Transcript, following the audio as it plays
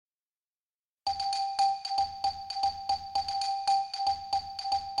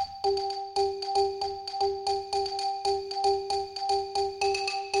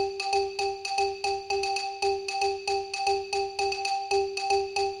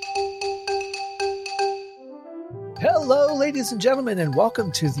Hello, ladies and gentlemen, and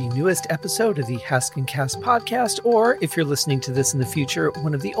welcome to the newest episode of the Haskin Cast podcast, or if you're listening to this in the future,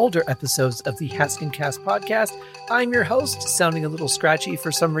 one of the older episodes of the Haskin Cast podcast. I'm your host, sounding a little scratchy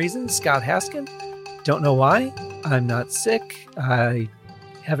for some reason, Scott Haskin. Don't know why. I'm not sick. I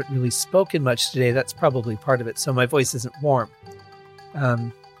haven't really spoken much today. That's probably part of it, so my voice isn't warm.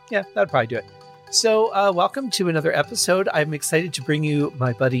 Yeah, that'd probably do it. So welcome to another episode. I'm excited to bring you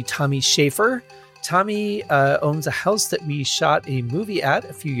my buddy Tommy Schaeffer. Tommy owns a house that we shot a movie at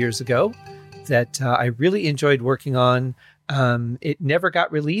a few years ago that I really enjoyed working on. It never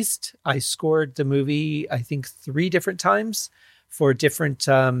got released. I scored the movie, I think, 3 different times for different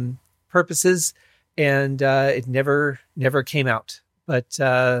purposes, and it never came out. But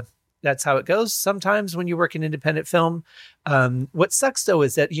that's how it goes sometimes when you work in independent film. What sucks, though,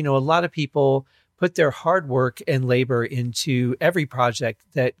 is that, a lot of people put their hard work and labor into every project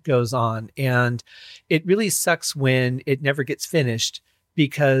that goes on. And it really sucks when it never gets finished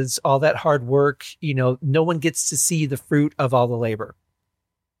because all that hard work, no one gets to see the fruit of all the labor.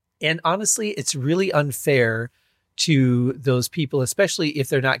 And honestly, it's really unfair to those people, especially if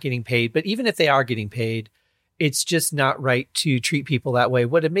they're not getting paid. But even if they are getting paid, it's just not right to treat people that way.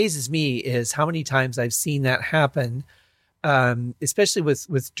 What amazes me is how many times I've seen that happen, especially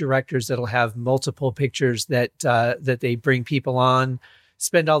with directors that'll have multiple pictures that they bring people on,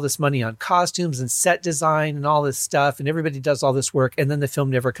 spend all this money on costumes and set design and all this stuff, and everybody does all this work, and then the film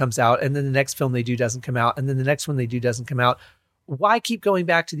never comes out, and then the next film they do doesn't come out, and then the next one they do doesn't come out. Why keep going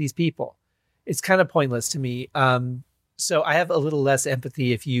back to these people? It's kind of pointless to me. So I have a little less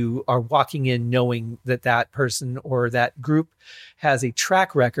empathy if you are walking in knowing that person or that group has a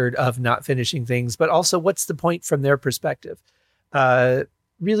track record of not finishing things, but also what's the point from their perspective?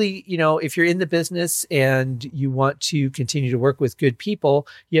 Really, if you're in the business and you want to continue to work with good people,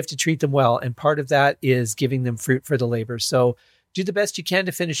 you have to treat them well. And part of that is giving them fruit for the labor. So do the best you can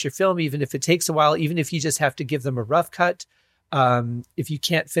to finish your film, even if it takes a while, even if you just have to give them a rough cut. If you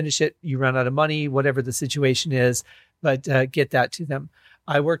can't finish it, you run out of money, whatever the situation is. But get that to them.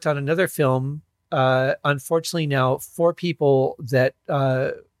 I worked on another film. Unfortunately, now 4 people that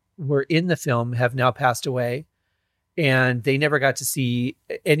were in the film have now passed away, and they never got to see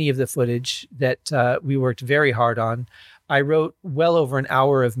any of the footage that we worked very hard on. I wrote well over an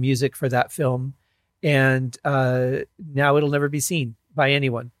hour of music for that film, and now it'll never be seen by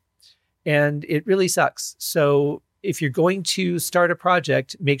anyone. And it really sucks. So if you're going to start a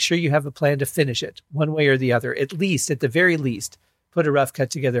project, make sure you have a plan to finish it one way or the other. At the very least, put a rough cut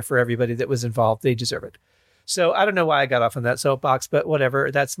together for everybody that was involved. They deserve it. So I don't know why I got off on that soapbox, but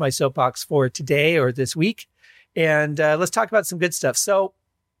whatever. That's my soapbox for today or this week. And let's talk about some good stuff. So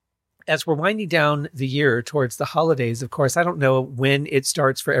as we're winding down the year towards the holidays, of course, I don't know when it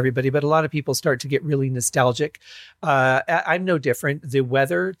starts for everybody, but a lot of people start to get really nostalgic. I'm no different. The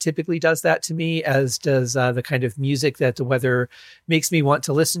weather typically does that to me, as does the kind of music that the weather makes me want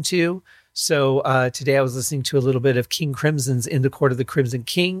to listen to. So today I was listening to a little bit of King Crimson's In the Court of the Crimson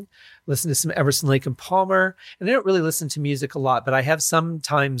King, listen to some Emerson, Lake and Palmer. And I don't really listen to music a lot, but I have some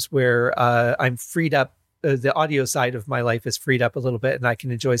times where I'm freed up. The audio side of my life is freed up a little bit, and I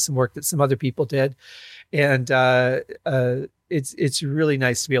can enjoy some work that some other people did. And it's really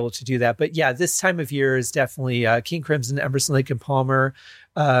nice to be able to do that. But yeah, this time of year is definitely King Crimson, Emerson, Lake and Palmer,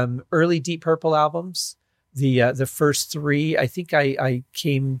 early Deep Purple albums. The first 3, I think I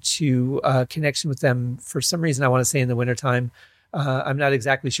came to a connection with them for some reason. I want to say in the wintertime. I'm not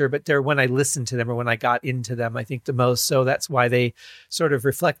exactly sure, but they're when I listened to them or when I got into them, I think the most. So that's why they sort of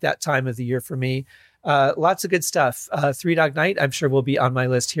reflect that time of the year for me. Lots of good stuff. 3 Dog Night, I'm sure will be on my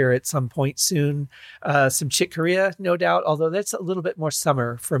list here at some point soon. Some Chick Corea, no doubt, although that's a little bit more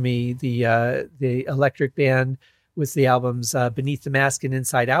summer for me. The Electric Band with the albums Beneath the Mask and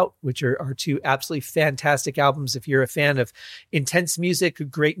Inside Out, which are 2 absolutely fantastic albums. If you're a fan of intense music,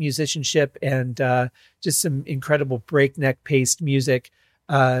 great musicianship, and just some incredible breakneck paced music,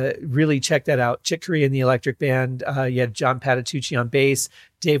 really check that out. Chick Corea and the Electric Band. You had John Patitucci on bass,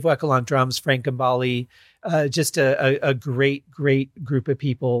 Dave Weckl on drums, Frank Gambale. Just a great group of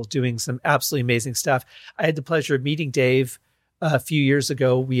people doing some absolutely amazing stuff. I had the pleasure of meeting Dave a few years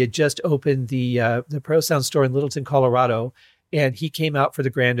ago. We had just opened the Pro Sound store in Littleton, Colorado, and he came out for the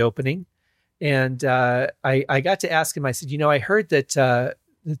grand opening. And I got to ask him, I said, I heard that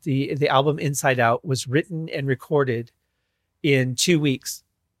the album Inside Out was written and recorded in 2 weeks.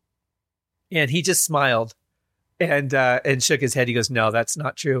 And he just smiled and shook his head. He goes, "No, that's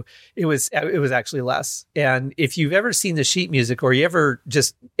not true. It was actually less." And if you've ever seen the sheet music, or you ever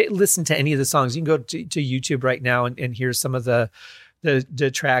just listen to any of the songs, you can go to YouTube right now and hear some of the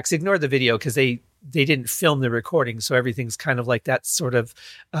tracks. Ignore the video because they they didn't film the recording. So everything's kind of like that sort of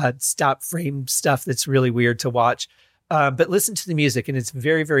stop frame stuff that's really weird to watch. But listen to the music, and it's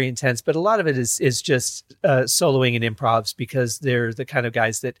very, very intense. But a lot of it is just soloing and improvs, because they're the kind of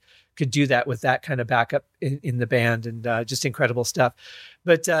guys that could do that with that kind of backup in the band, and just incredible stuff.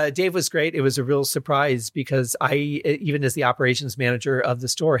 But Dave was great. It was a real surprise, because I, even as the operations manager of the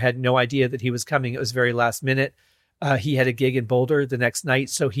store, had no idea that he was coming. It was very last minute. He had a gig in Boulder the next night,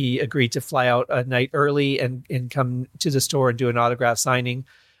 so he agreed to fly out a night early and come to the store and do an autograph signing.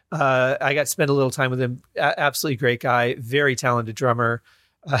 I got to spend a little time with him. Absolutely great guy, very talented drummer,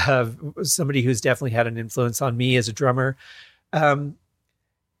 somebody who's definitely had an influence on me as a drummer.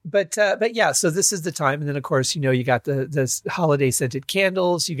 But yeah, so this is the time. And then of course, you got the holiday scented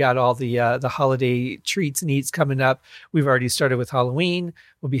candles, you got all the holiday treats and eats coming up. We've already started with Halloween.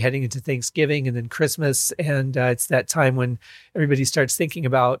 We'll be heading into Thanksgiving and then Christmas. And it's that time when everybody starts thinking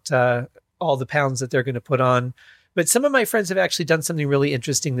about all the pounds that they're going to put on. But some of my friends have actually done something really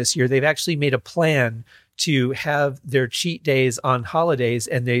interesting this year. They've actually made a plan to have their cheat days on holidays,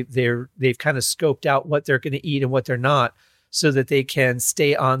 and they've kind of scoped out what they're going to eat and what they're not, so that they can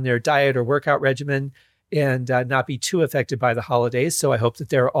stay on their diet or workout regimen and not be too affected by the holidays. So I hope that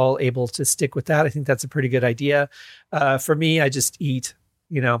they're all able to stick with that. I think that's a pretty good idea. For me, I just eat,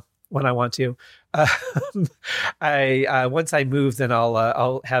 when I want to. Once I move, then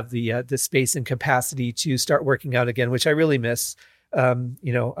I'll have the space and capacity to start working out again, which I really miss.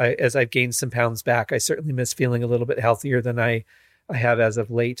 As I've gained some pounds back, I certainly miss feeling a little bit healthier than I have as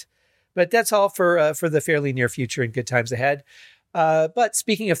of late. But that's all for the fairly near future and good times ahead. But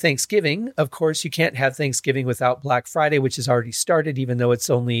speaking of Thanksgiving, of course, you can't have Thanksgiving without Black Friday, which has already started, even though it's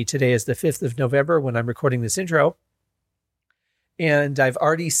only today is the 5th of November when I'm recording this intro. And I've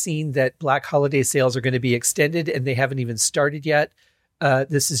already seen that Black holiday sales are going to be extended, and they haven't even started yet.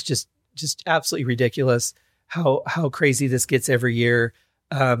 This is just absolutely ridiculous how crazy this gets every year.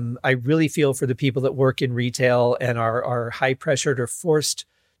 I really feel for the people that work in retail and are high pressured or forced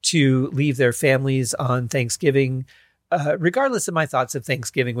to leave their families on Thanksgiving, regardless of my thoughts of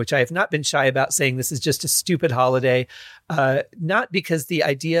Thanksgiving, which I have not been shy about saying this is just a stupid holiday. Not because the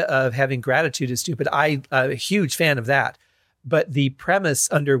idea of having gratitude is stupid. I'm a huge fan of that. But the premise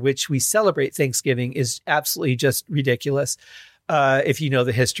under which we celebrate Thanksgiving is absolutely just ridiculous. If you know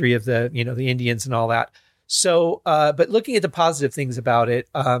the history of the Indians and all that. So, but looking at the positive things about it,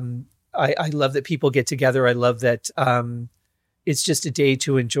 I love that people get together. I love that it's just a day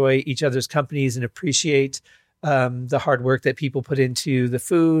to enjoy each other's companies and appreciate the hard work that people put into the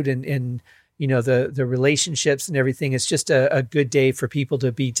food and the relationships and everything. It's just a good day for people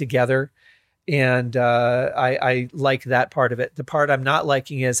to be together. And I like that part of it. The part I'm not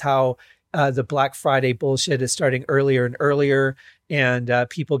liking is how the Black Friday bullshit is starting earlier and earlier, and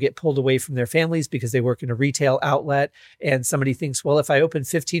people get pulled away from their families because they work in a retail outlet. And somebody thinks, well, if I open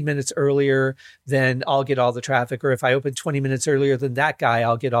 15 minutes earlier, then I'll get all the traffic. Or if I open 20 minutes earlier than that guy,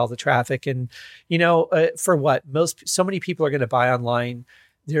 I'll get all the traffic. And, for what? So many people are going to buy online.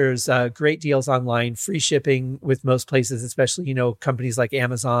 There's great deals online, free shipping with most places, especially, companies like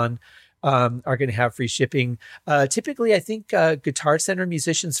Amazon. Are going to have free shipping. Typically, I think Guitar Center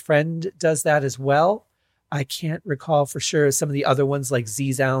Musician's Friend does that as well. I can't recall for sure. Some of the other ones like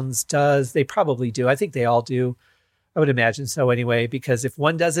Z-Sounds does. They probably do. I think they all do. I would imagine so anyway, because if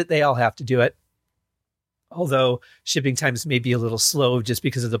one does it, they all have to do it. Although shipping times may be a little slow just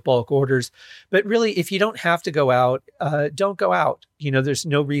because of the bulk orders. But really, if you don't have to go out, don't go out. There's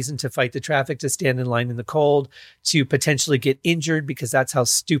no reason to fight the traffic, to stand in line in the cold, to potentially get injured, because that's how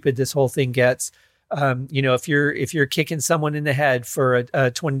stupid this whole thing gets. If you're kicking someone in the head for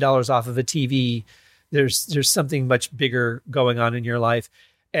a $20 off of a TV, there's something much bigger going on in your life.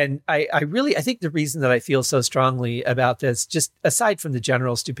 And I think the reason that I feel so strongly about this, just aside from the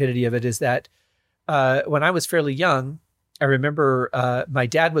general stupidity of it, is that when I was fairly young, I remember my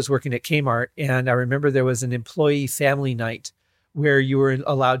dad was working at Kmart, and I remember there was an employee family night where you were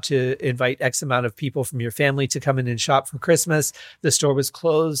allowed to invite X amount of people from your family to come in and shop for Christmas. The store was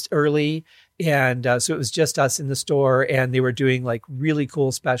closed early, and so it was just us in the store, and they were doing like really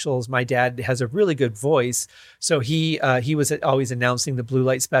cool specials. My dad has a really good voice, so he was always announcing the blue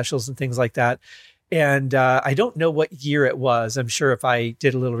light specials and things like that. And I don't know what year it was. I'm sure if I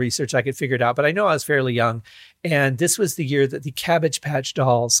did a little research, I could figure it out. But I know I was fairly young. And this was the year that the Cabbage Patch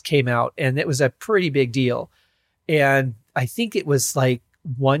dolls came out. And it was a pretty big deal. And I think it was like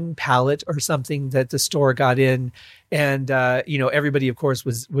one pallet or something that the store got in. And, everybody, of course,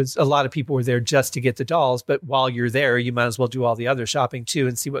 was a lot of people were there just to get the dolls. But while you're there, you might as well do all the other shopping, too,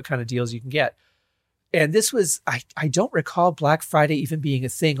 and see what kind of deals you can get. And this was, I don't recall Black Friday even being a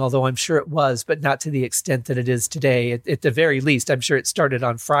thing, although I'm sure it was, but not to the extent that it is today. At the very least, I'm sure it started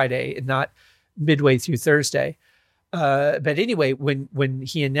on Friday and not midway through Thursday. But anyway, when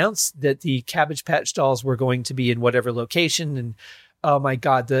he announced that the Cabbage Patch dolls were going to be in whatever location, and oh my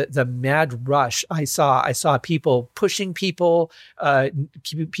God, the mad rush I saw people pushing people,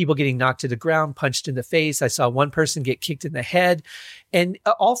 people getting knocked to the ground, punched in the face. I saw one person get kicked in the head, and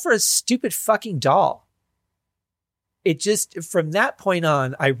all for a stupid fucking doll. It just, from that point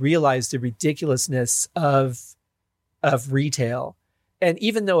on, I realized the ridiculousness of retail. And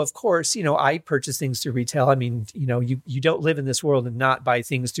even though, of course, I purchase things through retail. I mean, you don't live in this world and not buy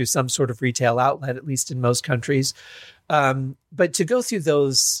things through some sort of retail outlet, at least in most countries. But to go through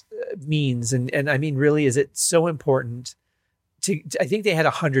those means, and I mean, really, is it so important I think they had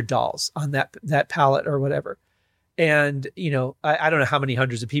 100 dolls on that pallet or whatever. And, I don't know how many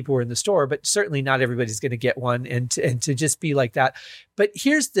hundreds of people were in the store, but certainly not everybody's going to get one. And to just be like that. But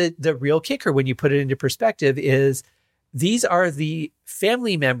here's the real kicker when you put it into perspective is, these are the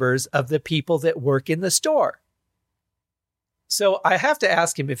family members of the people that work in the store. So I have to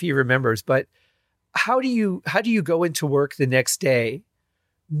ask him if he remembers, but how do you go into work the next day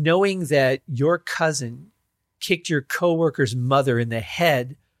knowing that your cousin kicked your coworker's mother in the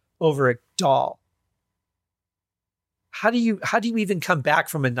head over a doll? How do you even come back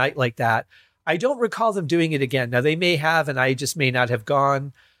from a night like that? I don't recall them doing it again. Now they may have, and I just may not have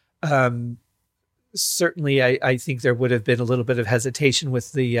gone. Certainly, I think there would have been a little bit of hesitation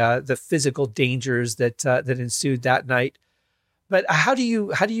with the physical dangers that ensued that night. But how do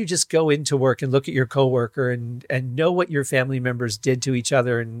you just go into work and look at your coworker and know what your family members did to each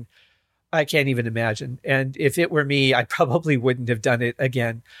other? And I can't even imagine. And if it were me, I probably wouldn't have done it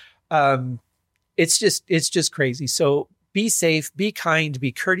again. It's just crazy. So be safe, be kind,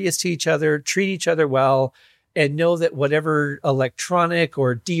 be courteous to each other, treat each other well, and know that whatever electronic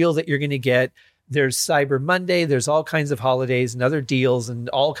or deal that you're going to get, there's Cyber Monday, there's all kinds of holidays and other deals and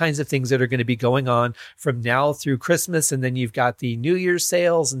all kinds of things that are going to be going on from now through Christmas. And then you've got the New Year's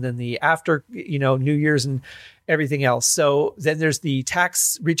sales and then the after, New Year's and everything else. So then there's the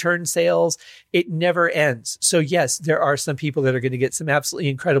tax return sales. It never ends. So yes, there are some people that are going to get some absolutely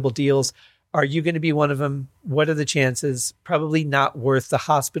incredible deals. Are you going to be one of them? What are the chances? Probably not worth the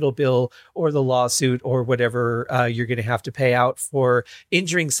hospital bill or the lawsuit or whatever you're going to have to pay out for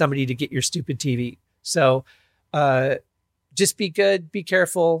injuring somebody to get your stupid TV. So just be good, be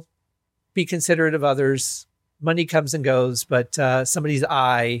careful, be considerate of others. Money comes and goes, but somebody's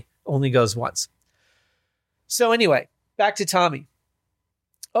eye only goes once. So anyway, back to Tommy.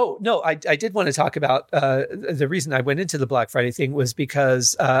 Oh, no, I did want to talk about the reason I went into the Black Friday thing was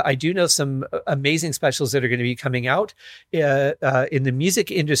because I do know some amazing specials that are going to be coming out in the music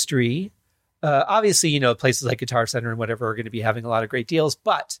industry. Obviously, places like Guitar Center and whatever are going to be having a lot of great deals.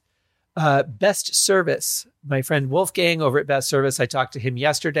 But Best Service, my friend Wolfgang over at Best Service, I talked to him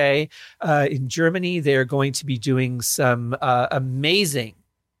yesterday. In Germany, they're going to be doing some amazing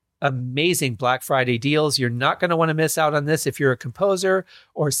Black Friday deals. You're not going to want to miss out on this. If you're a composer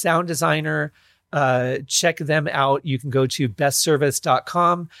or sound designer, check them out. You can go to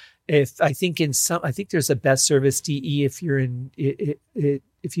bestservice.com. I think there's a Best Service DE if you're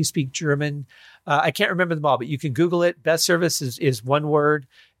if you speak German. I can't remember them all, but you can Google it. Best Service is one word,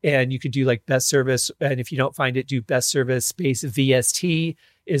 and you could do like Best Service. And if you don't find it, do Best Service space VST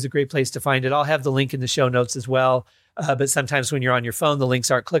is a great place to find it. I'll have the link in the show notes as well. But sometimes when you're on your phone, the links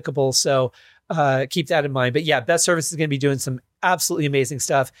aren't clickable. So keep that in mind. But yeah, Best Service is going to be doing some absolutely amazing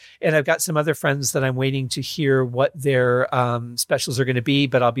stuff. And I've got some other friends that I'm waiting to hear what their specials are going to be.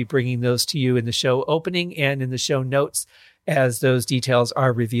 But I'll be bringing those to you in the show opening and in the show notes as those details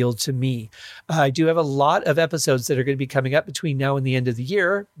are revealed to me. I do have a lot of episodes that are going to be coming up between now and the end of the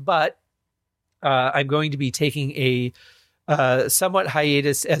year. But I'm going to be taking a somewhat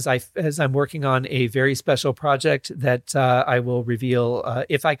hiatus as I'm working on a very special project that I will reveal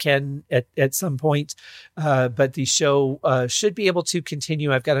if I can at some point. But the show should be able to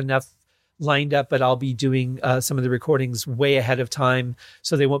continue. I've got enough lined up, but I'll be doing some of the recordings way ahead of time,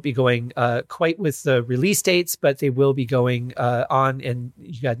 so they won't be going quite with the release dates, but they will be going on, and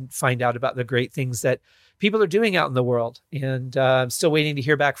you can find out about the great things that people are doing out in the world. And I'm still waiting to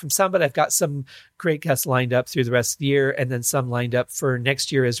hear back from some, but I've got some great guests lined up through the rest of the year, and then some lined up for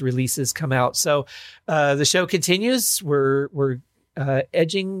next year as releases come out. So the show continues. We're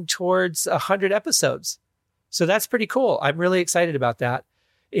edging towards 100 episodes. So that's pretty cool. I'm really excited about that.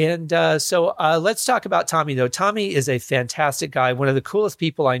 And so let's talk about Tommy, though. Tommy is a fantastic guy, one of the coolest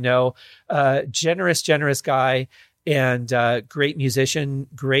people I know, generous guy. and great musician,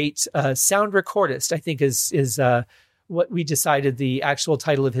 great sound recordist, I think is what we decided the actual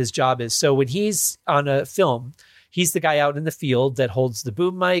title of his job is. So when he's on a film, he's the guy out in the field that holds the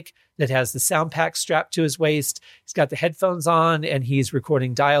boom mic, that has the sound pack strapped to his waist. He's got the headphones on and he's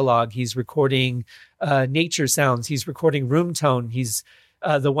recording dialogue. He's recording nature sounds. He's recording room tone. He's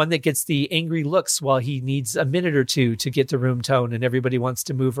the one that gets the angry looks while he needs a minute or two to get to room tone, and everybody wants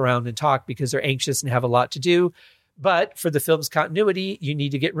to move around and talk because they're anxious and have a lot to do. But for the film's continuity, you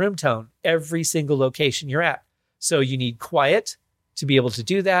need to get room tone every single location you're at. So you need quiet to be able to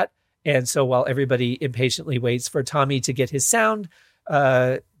do that. And so while everybody impatiently waits for Tommy to get his sound,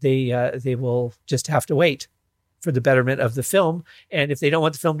 they will just have to wait for the betterment of the film. And if they don't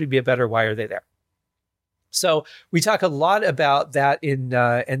want the film to be better, why are they there? So we talk a lot about that and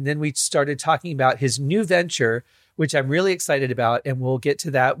then we started talking about his new venture, which I'm really excited about. And we'll get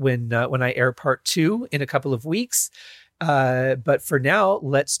to that when I air part 2 in a couple of weeks. But for now,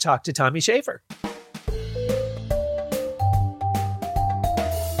 let's talk to Tommy Schaeffer.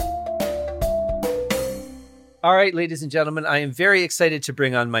 All right, ladies and gentlemen, I am very excited to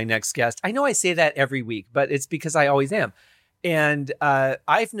bring on my next guest. I know I say that every week, but it's because I always am. And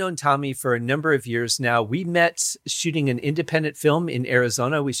I've known Tommy for a number of years now. We met shooting an independent film in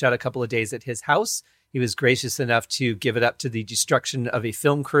Arizona. We shot a couple of days at his house. He was gracious enough to give it up to the destruction of a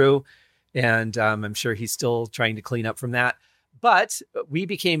film crew. And I'm sure he's still trying to clean up from that. But we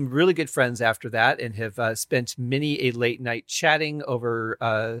became really good friends after that and have spent many a late night chatting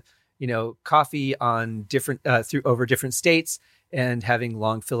over coffee on different over different states and having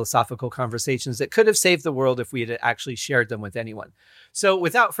long philosophical conversations that could have saved the world if we had actually shared them with anyone. So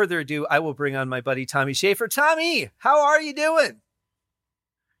without further ado, I will bring on my buddy, Tommy Schaeffer. Tommy, how are you doing?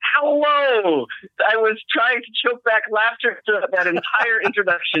 Hello. I was trying to choke back laughter to that entire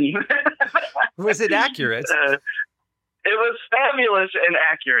introduction. Was it accurate? It was fabulous and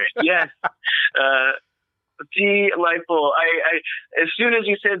accurate. Yes. Delightful. I as soon as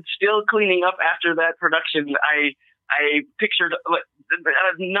you said still cleaning up after that production, I pictured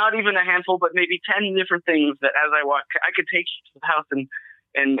not even a handful, but maybe 10 different things that as I walk, I could take you to the house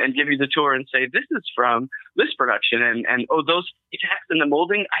and give you the tour and say, this is from this production. And those tacks and the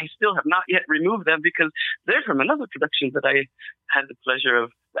molding, I still have not yet removed them because they're from another production that I had the pleasure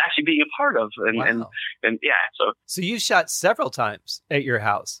of actually being a part of. And yeah, so you shot several times at your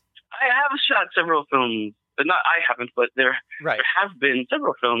house. I have shot several films. Not I haven't, but there have been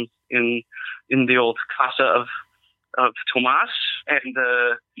several films in the old casa of Tomas, and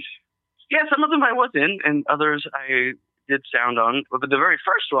some of them I was in, and others I did sound on. But the very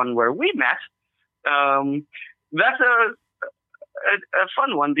first one where we met, that's a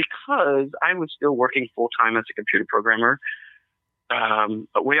fun one because I was still working full time as a computer programmer,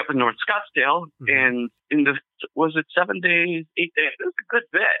 way up in North Scottsdale, and was it 7 days, 8 days? It was a good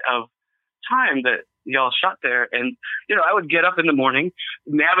bit of time that y'all shot there. And, I would get up in the morning,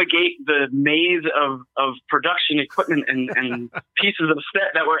 navigate the maze of production equipment and pieces of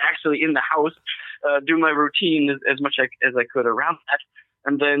set that were actually in the house, do my routine as much as I could around that,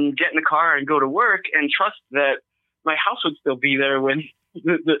 and then get in the car and go to work and trust that my house would still be there when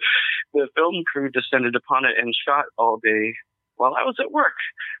the film crew descended upon it and shot all day while I was at work.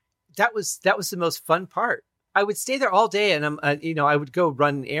 That was the most fun part. I would stay there all day, and I would go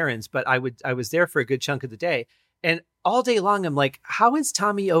run errands, but I was there for a good chunk of the day, and all day long, I'm like, how is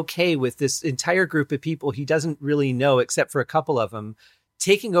Tommy okay with this entire group of people he doesn't really know, except for a couple of them,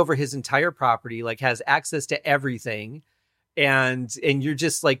 taking over his entire property, like has access to everything, and you're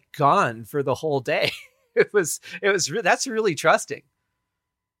just like gone for the whole day. That's really trusting.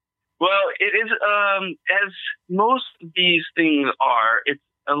 Well, it is, as most of these things are, it's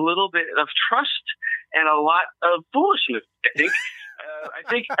a little bit of trust and a lot of foolishness, I think.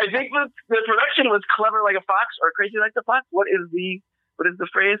 I think the production was clever like a fox or crazy like the fox. What is the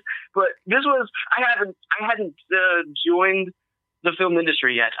phrase? But this was, I hadn't joined the film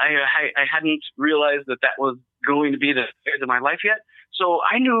industry yet. I hadn't realized that was going to be the phase of my life yet. So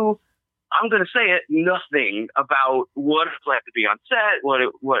I knew, I'm going to say it, nothing about what it's like to be on set,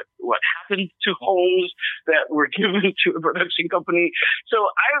 what happened to homes that were given to a production company. So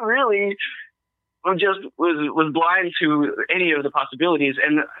I really just was blind to any of the possibilities,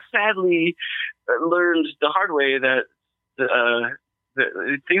 and sadly learned the hard way that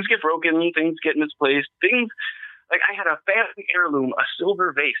things get broken, things get misplaced, things like I had a family heirloom, a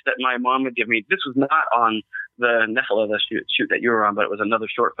silver vase that my mom would give me. This was not on the Nephilim shoot that you were on, but it was another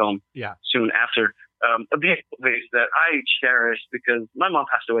short film soon after. A beautiful vase that I cherished because my mom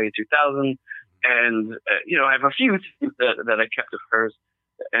passed away in 2000, and I have a few things that I kept of hers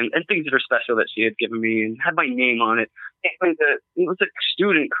and things that are special that she had given me and had my name on it. It was a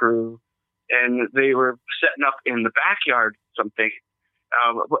student crew, and they were setting up in the backyard something.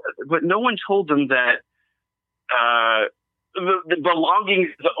 But no one told them that the belongings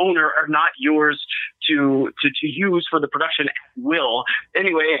of the owner are not yours to use for the production at will.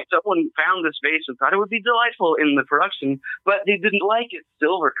 Anyway, someone found this vase and thought it would be delightful in the production, but they didn't like its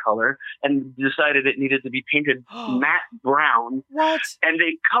silver color and decided it needed to be painted matte brown. What? And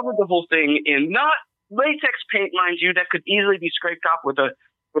they covered the whole thing in not latex paint, mind you, that could easily be scraped off with a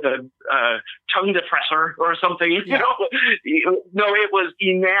tongue depressor or something. Yeah. No, it was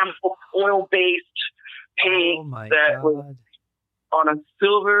enamel, oil-based paint was on a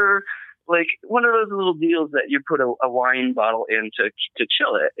silver, like one of those little deals that you put a wine bottle in to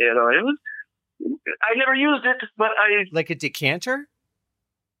chill it. It was. I never used it, but I like a decanter.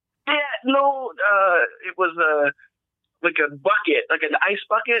 Yeah, no, it was like a bucket, like an ice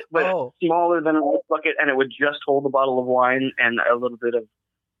bucket, but smaller than an ice bucket, and it would just hold a bottle of wine and a little bit of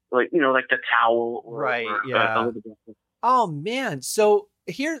like the towel. Oh man, so.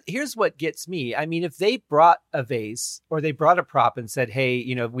 Here's what gets me. I mean, if they brought a vase or they brought a prop and said, hey,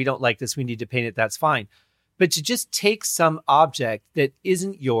 we don't like this, we need to paint it, that's fine. But to just take some object that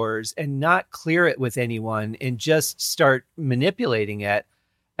isn't yours and not clear it with anyone and just start manipulating it,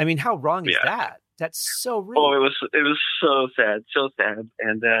 I mean, how wrong is that? That's so rude. Oh, it was so sad.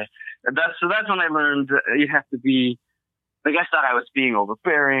 And that's when I learned you have to be, like, I thought I was being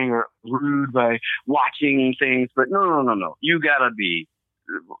overbearing or rude by watching things, but no. You gotta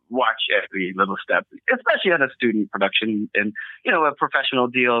watch every little step, especially at a student production and, a professional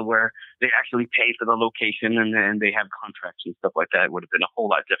deal where they actually pay for the location and they have contracts and stuff like that. It would have been a whole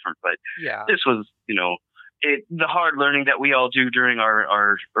lot different. But this was, the hard learning that we all do during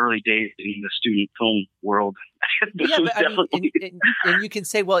our early days in the student film world. And you can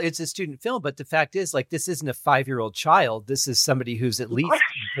say, well, it's a student film, but the fact is, like, this isn't a 5-year-old child. This is somebody who's at least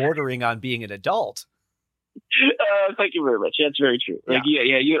bordering on being an adult. Thank you very much. That's very true. Like,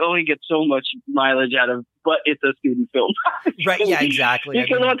 you only get so much mileage out of, but it's a student film. Right. Yeah, exactly.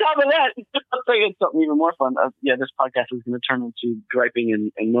 Because on top of that, I'll tell you something even more fun. This podcast is going to turn into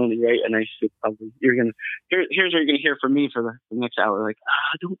griping and moaning, right? And I should probably, here's what you're going to hear from me for the next hour. Like,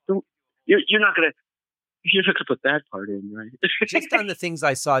 you're not going to put that part in, right? Just on the things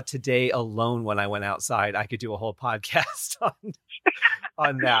I saw today alone when I went outside, I could do a whole podcast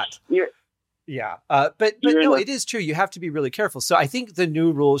on that. Yeah. But no, it is true. You have to be really careful. So I think the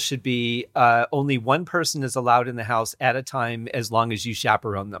new rule should be only one person is allowed in the house at a time as long as you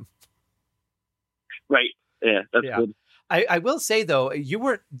chaperone them. Right. Yeah, that's good. I will say, though, you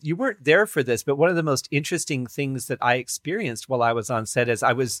weren't there for this, but one of the most interesting things that I experienced while I was on set is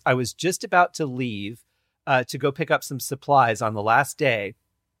I was just about to leave to go pick up some supplies on the last day.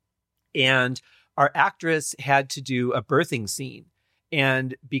 And our actress had to do a birthing scene.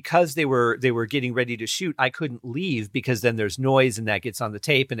 And because they were getting ready to shoot, I couldn't leave because then there's noise and that gets on the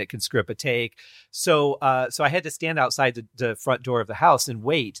tape and it can screw up a take. So I had to stand outside the front door of the house and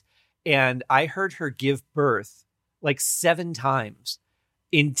wait. And I heard her give birth like 7 times,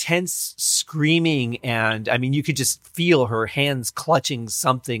 intense screaming. And I mean, you could just feel her hands clutching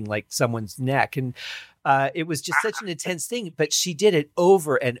something like someone's neck. And it was just such an intense thing, but she did it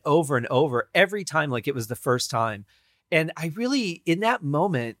over and over and over every time, like it was the first time. And I really, in that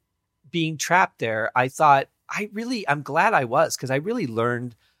moment, being trapped there, I thought, I'm glad I was, because I really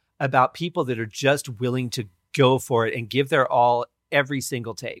learned about people that are just willing to go for it and give their all every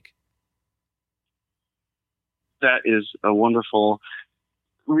single take. That is a wonderful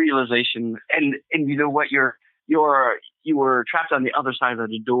realization. And you know what, you were trapped on the other side of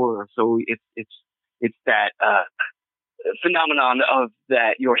the door. So it's that phenomenon of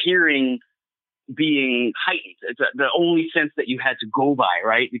that your hearing being heightened. It's the only sense that you had to go by,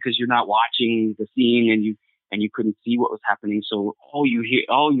 right? Because you're not watching the scene and you couldn't see what was happening. So all you hear,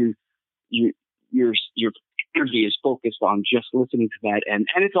 your energy is focused on just listening to that, and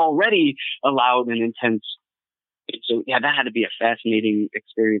it's already a loud and intense. So that had to be a fascinating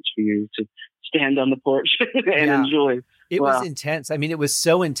experience for you to stand on the porch and enjoy. It was intense. I mean, it was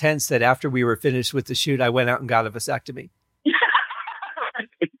so intense that after we were finished with the shoot, I went out and got a vasectomy.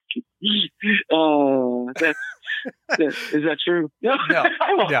 Is that true? No,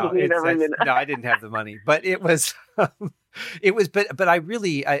 I didn't have the money, but it was, but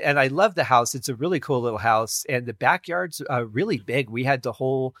I love the house. It's a really cool little house, and the backyard's really big. We had the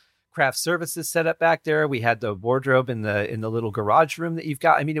whole craft services set up back there. We had the wardrobe in the little garage room that you've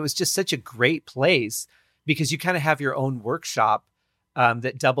got. I mean, it was just such a great place because you kind of have your own workshop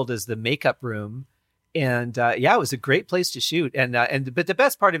that doubled as the makeup room. And yeah, it was a great place to shoot. But the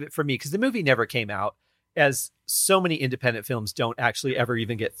best part of it for me, because the movie never came out, as so many independent films don't actually ever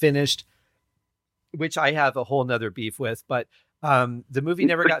even get finished, which I have a whole nother beef with. But the movie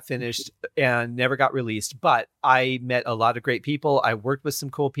never got finished and never got released. But I met a lot of great people. I worked with some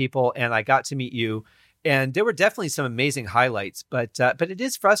cool people, and I got to meet you. And there were definitely some amazing highlights. But it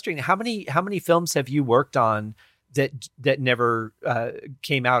is frustrating. How many films have you worked on that never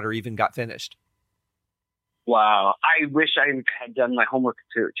came out or even got finished? Wow, I wish I had done my homework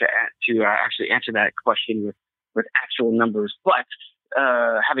to actually answer that question with actual numbers. But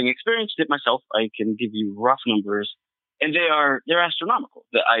having experienced it myself, I can give you rough numbers, and they're astronomical.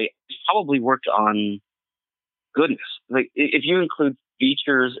 That I probably worked on, goodness, like if you include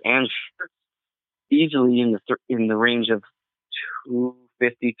features and shorts, easily in the range of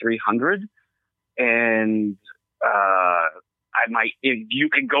 250, 300, and I might, if you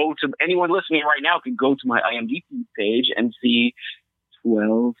could go to, anyone listening right now could go to my IMDb page and see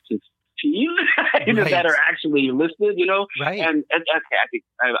 12 to 15 right. that are actually listed, Right. And okay,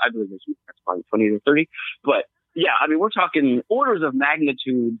 I believe that's probably 20 to 30. But yeah, I mean, we're talking orders of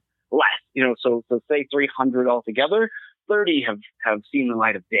magnitude less, so say 300 altogether, 30 have seen the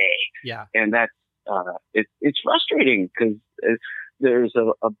light of day. Yeah. And that's, it's frustrating because there's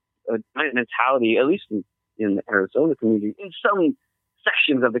a giant mentality, at least in the Arizona community, in some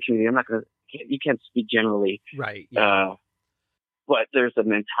sections of the community. You can't speak generally. Right. Yeah. But there's a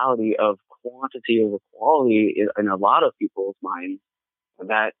mentality of quantity over quality in a lot of people's minds.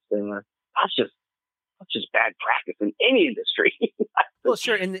 That's just bad practice in any industry. Well,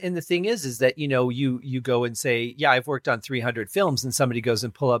 sure. And the thing is that, you go and say, yeah, I've worked on 300 films, and somebody goes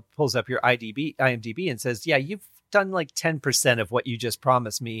and pulls up your IMDb and says, yeah, you've done like 10% of what you just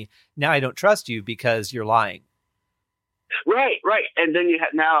promised me. Now I don't trust you because you're lying. Right. And then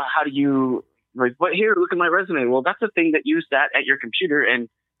now how do you, like, but here, look at my resume. Well, that's the thing that you sat at your computer and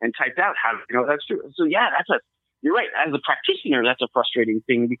typed out. How do you know that's true? So yeah, you're right. As a practitioner, that's a frustrating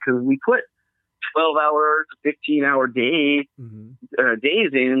thing because we put 12-hour, 15-hour days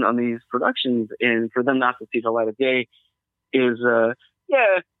in on these productions, and for them not to see the light of day is,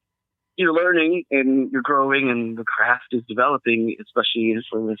 you're learning and you're growing and the craft is developing, especially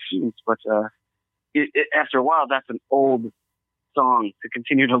for the students. But after a while, that's an old song to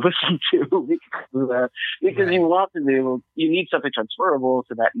continue to listen to because right. You need something transferable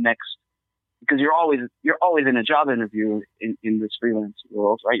to that next. Because you're always in a job interview in this freelance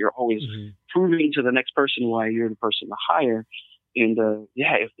world, right? You're always proving to the next person why you're the person to hire. And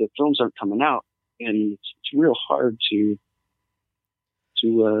if the films aren't coming out, and it's real hard to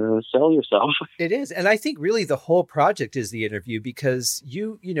sell yourself. It is. And I think really the whole project is the interview because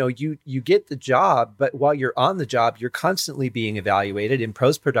you get the job, but while you're on the job, you're constantly being evaluated. In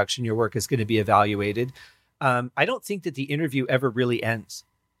post-production, your work is going to be evaluated. I don't think that the interview ever really ends.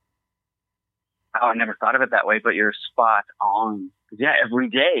 Oh, I never thought of it that way, but you're spot on. Yeah, every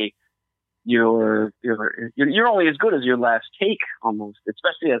day you're only as good as your last take, almost,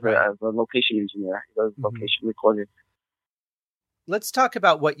 especially as a location engineer, location recorder. Let's talk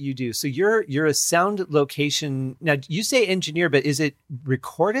about what you do. So you're a sound location. Now, you say engineer, but is it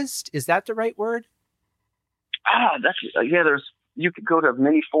recordist? Is that the right word? You could go to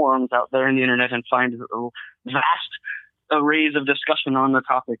many forums out there in the internet and find vast arrays of discussion on the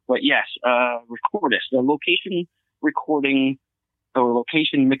topic. But yes, recordist, the location recording or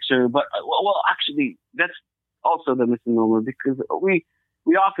location mixer. But well, actually, that's also the misnomer because we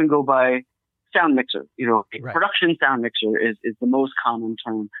often go by sound mixer. Right. Production sound mixer is the most common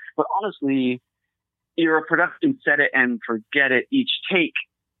term. But honestly, you're a production set it and forget it each take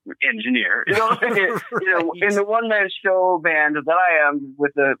engineer. Right. In the one man show band that I am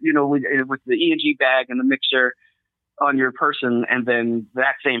with the with the E&G bag and the mixer on your person, and then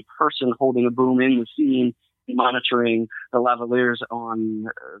that same person holding a boom in the scene, monitoring the lavaliers on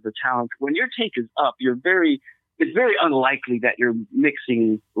the talent. When your take is up, it's very unlikely that you're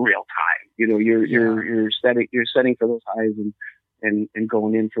mixing real time. You're setting for those highs and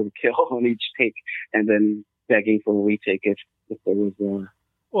going in for the kill on each take, and then begging for a retake if there was one.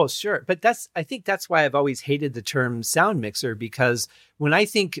 Well, sure. But I think that's why I've always hated the term sound mixer, because when I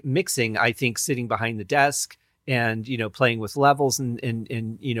think mixing, I think sitting behind the desk and, playing with levels and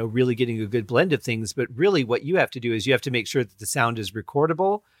really getting a good blend of things. But really what you have to do is you have to make sure that the sound is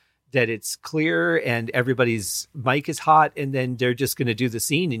recordable, that it's clear and everybody's mic is hot, and then they're just going to do the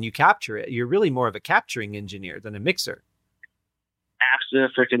scene and you capture it. You're really more of a capturing engineer than a mixer.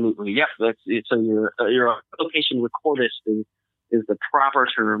 Absolutely. Yep. That's it. So your location recordist is the proper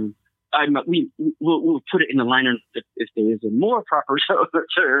term. We'll put it in the liner if there is a more proper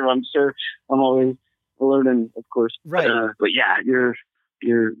term. I'm sure I'm always learning, of course. Right. But yeah, you're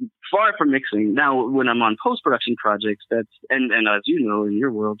far from mixing. Now, when I'm on post-production projects, and as you know, in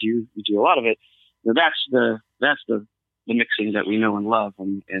your world, you do a lot of it. That's the mixing that we know and love.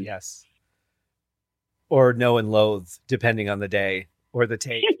 And yes. Or know and loathe, depending on the day or the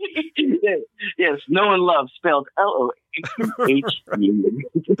take. Yes, know and love, spelled LOH.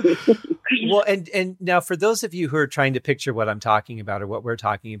 Well, and now for those of you who are trying to picture what I'm talking about or what we're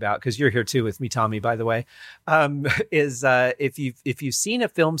talking about, because you're here too with me, Tommy, by the way, is if you've seen a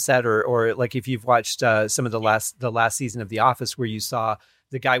film set or like if you've watched some of the last season of The Office where you saw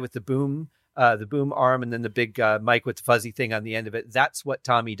the guy with the boom arm and then the big mic with the fuzzy thing on the end of it, that's what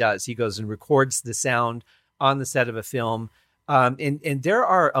Tommy does. He goes and records the sound on the set of a film. And there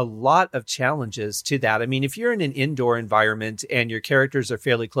are a lot of challenges to that. I mean, if you're in an indoor environment and your characters are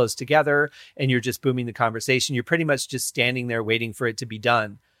fairly close together and you're just booming the conversation, you're pretty much just standing there waiting for it to be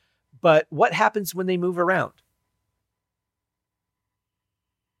done. But what happens when they move around?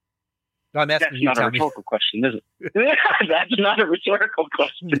 No, I'm asking That's you, not Tommy. a rhetorical question, is it? That's not a rhetorical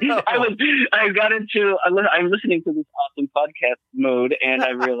question. No. I'm listening to this awesome podcast mode, and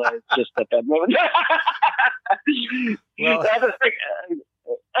I realized just at that moment. Well,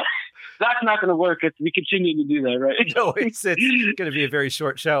 that's not going to work if we continue to do that, right? No, it's going to be a very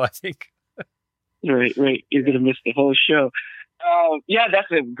short show, I think. Right. You're going to miss the whole show. Yeah,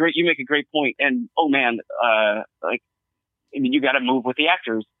 you make a great point. And, oh man, you got to move with the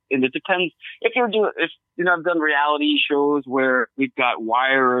actors. And it depends if I've done reality shows where we've got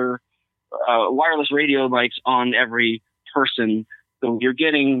wireless radio mics on every person. So you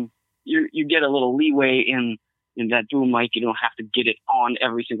get a little leeway in that boom mic. You don't have to get it on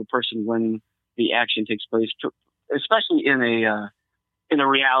every single person when the action takes place, especially in a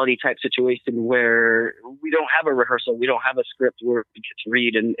reality type situation where we don't have a rehearsal. We don't have a script where we get to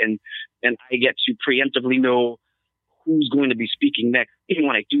read and I get to preemptively know who's going to be speaking next. Even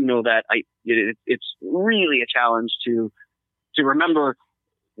when I do know that, it's really a challenge to remember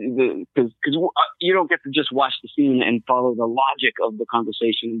because you don't get to just watch the scene and follow the logic of the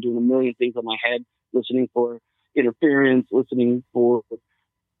conversation. I'm doing a million things in my head, listening for interference, listening for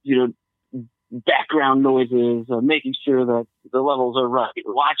background noises, making sure that the levels are right,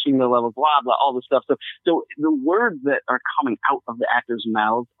 watching the levels, blah blah, all this stuff. So the words that are coming out of the actors'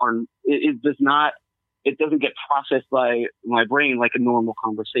 mouths it doesn't get processed by my brain like a normal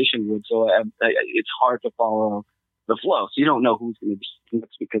conversation would. So it's hard to follow the flow. So you don't know who's going to be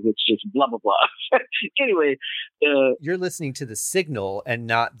next because it's just blah, blah, blah. Anyway. You're listening to the signal and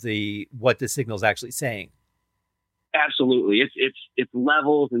not what the signal's actually saying. Absolutely. It's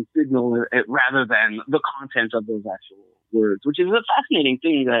levels and signal rather than the content of those actual words, which is a fascinating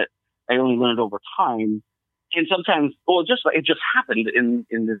thing that I only learned over time. And sometimes, it just happened in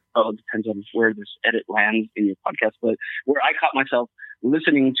this, it depends on where this edit lands in your podcast, but where I caught myself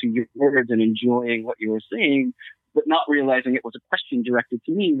listening to your words and enjoying what you were saying, but not realizing it was a question directed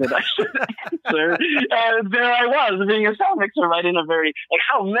to me that I should answer. And there I was, being a sound mixer, right in a very,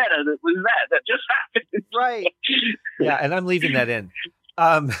 how meta was that just happened. Right. Yeah, and I'm leaving that in.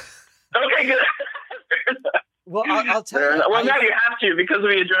 Okay, good. Well, I'll tell you. Well, now you have to because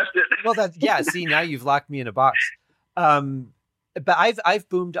we addressed it. Well, see, now you've locked me in a box. But I've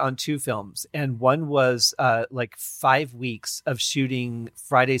boomed on 2 films, and one was 5 weeks of shooting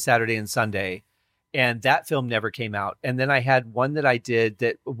Friday, Saturday, and Sunday, and that film never came out. And then I had one that I did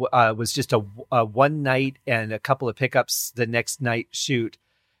that was just a one night and a couple of pickups the next night shoot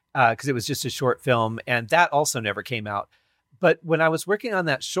because it was just a short film, and that also never came out. But when I was working on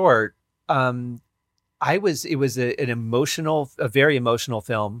that short, it was a very emotional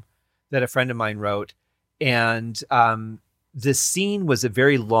film that a friend of mine wrote. And the scene was a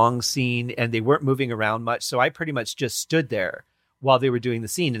very long scene and they weren't moving around much. So I pretty much just stood there while they were doing the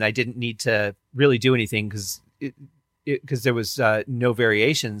scene. And I didn't need to really do anything because there was no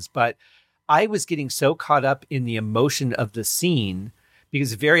variations. But I was getting so caught up in the emotion of the scene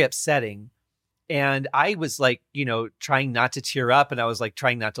because it's very upsetting. And I was trying not to tear up, and I was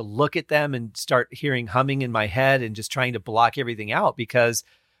trying not to look at them and start hearing humming in my head and just trying to block everything out because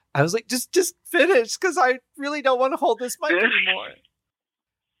I was just finish because I really don't want to hold this mic anymore.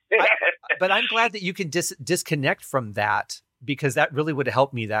 But I'm glad that you can disconnect from that because that really would have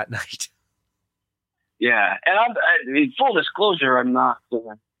helped me that night. Yeah. And full disclosure, I'm not,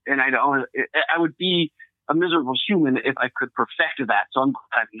 and I would be a miserable human if I could perfect that. So I'm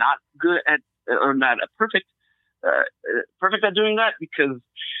not good at, or not a perfect at doing that because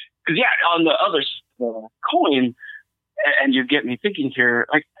yeah, on the other coin, and you get me thinking here,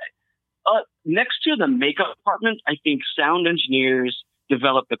 next to the makeup department, I think sound engineers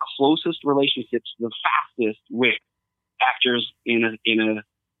develop the closest relationships the fastest with actors in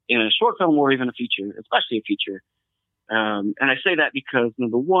a short film or even a feature, especially a feature. And I say that because,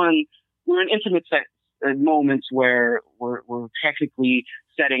 number one, we're in intimate moments where we're technically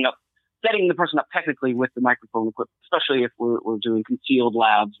setting the person up technically with the microphone equipment, especially if we're doing concealed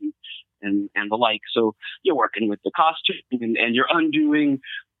labs and the like. So you're working with the costume and you're undoing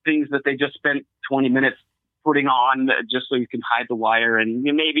things that they just spent 20 minutes putting on just so you can hide the wire. And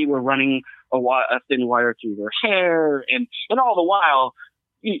maybe we're running a thin wire through their hair. And all the while,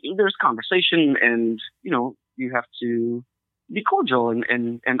 there's conversation and, you have to be cordial.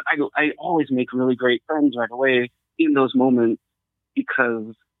 And I always make really great friends right away in those moments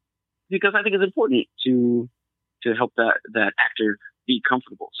because I think it's important to help that actor be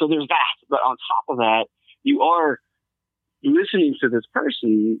comfortable. So there's that. But on top of that, you are listening to this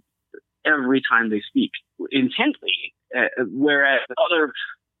person every time they speak intently, whereas other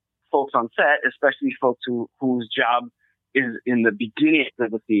folks on set, especially folks whose job is in the beginning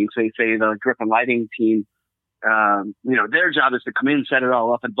of the scene, so you say the grip and lighting team, their job is to come in, set it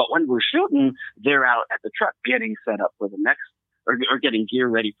all up. But when we're shooting, they're out at the truck getting set up for the next, or getting gear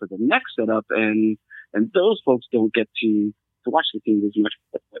ready for the next setup. And those folks don't get to watch the scene as much.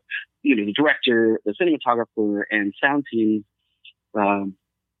 The director, the cinematographer, and sound team,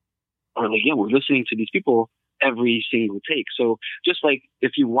 we're listening to these people every single take. So just like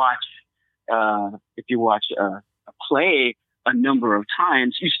if you watch a play a number of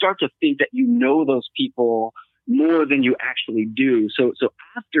times, you start to think that you know those people more than you actually do. So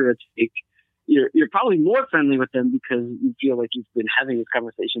after a take, you're probably more friendly with them because you feel like you've been having this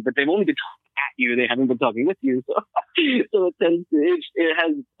conversation, but they've only been talking at you. They haven't been talking with you. So it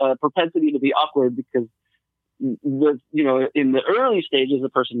has a propensity to be awkward because in the early stages, the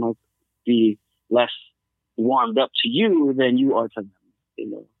person might be less warmed up to you than you are to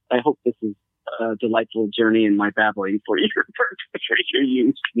them. I hope this is a delightful journey in my babbling for your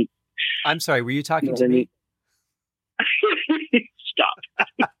use. I'm sorry, were you talking to me?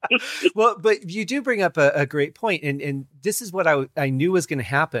 Stop. Well, but you do bring up a great point. And this is what I knew was going to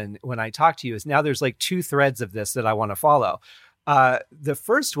happen when I talked to you is now there's like two threads of this that I want to follow. The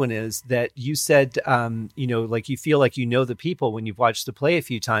first one is that you said, like you feel like you know the people when you've watched the play a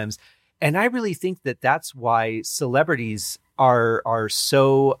few times. And I really think that that's why celebrities are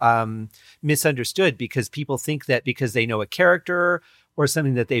so misunderstood, because people think that because they know a character or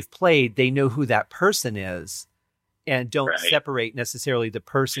something that they've played, they know who that person is and don't separate necessarily the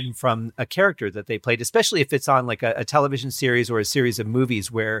person from a character that they played, especially if it's on like a television series or a series of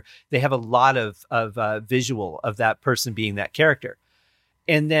movies where they have a lot of visual of that person being that character.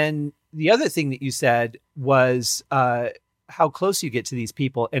 And then the other thing that you said was how close you get to these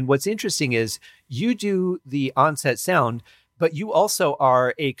people. And what's interesting is you do the on-set sound, but you also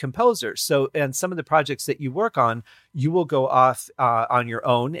are a composer. So, and some of the projects that you work on, you will go off on your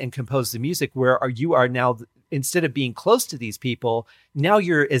own and compose the music, where you are now, instead of being close to these people, now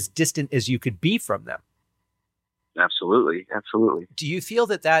you're as distant as you could be from them. Absolutely. Absolutely. Do you feel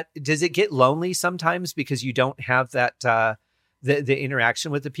that does it get lonely sometimes because you don't have that, the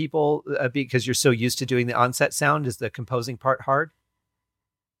interaction with the people because you're so used to doing the on-set sound? Is the composing part hard?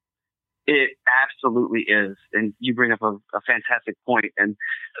 It absolutely is. And you bring up a fantastic point. And,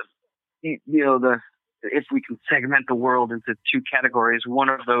 if we can segment the world into two categories, one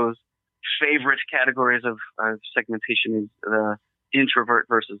of those favorite categories of segmentation is the introvert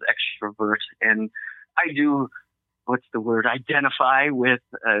versus extrovert. And I do, identify with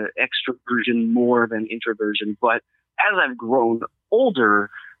extroversion more than introversion. But as I've grown older,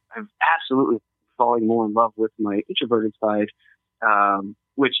 I've absolutely fallen more in love with my introverted side,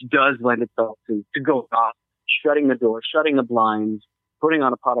 which does lend itself to go off, shutting the door, shutting the blinds, putting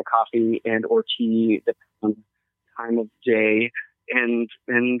on a pot of coffee and or tea, depending on the time of day, and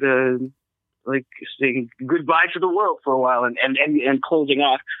like saying goodbye to the world for a while and closing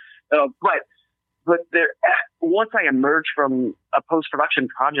off. But there, once I emerge from a post-production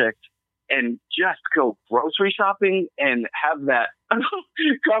project and just go grocery shopping and have that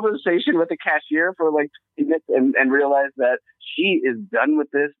conversation with the cashier for like 20 minutes and realize that she is done with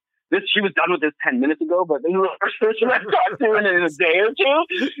this. She was done with this 10 minutes ago, but this is the first person I've talked to in a day or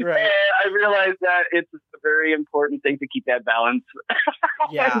two. Right. And I realized that it's a very important thing to keep that balance.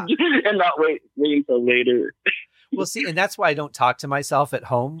 Yeah. and not wait until later. Well, see, and that's why I don't talk to myself at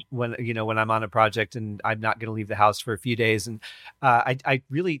home when I'm on a project and I'm not going to leave the house for a few days. And I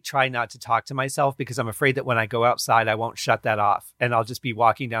really try not to talk to myself because I'm afraid that when I go outside, I won't shut that off. And I'll just be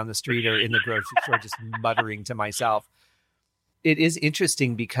walking down the street or in the grocery store, just muttering to myself. It is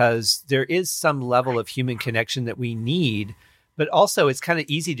interesting because there is some level of human connection that we need, but also it's kind of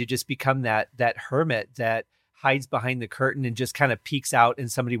easy to just become that hermit that hides behind the curtain and just kind of peeks out,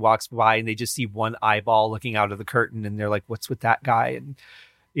 and somebody walks by and they just see one eyeball looking out of the curtain and they're like, what's with that guy? And,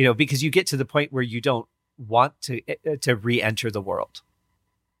 because you get to the point where you don't want to re-enter the world.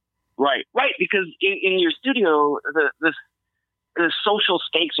 Right. Because in your studio, the social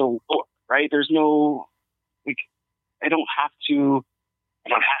stakes are lower, right? There's no, I don't have to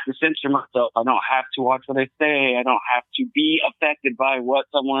censor myself. I don't have to watch what I say. I don't have to be affected by what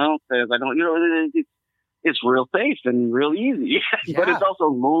someone else says. I don't, it's real safe and real easy, but it's also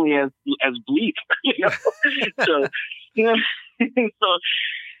lonely as bleak, So, so,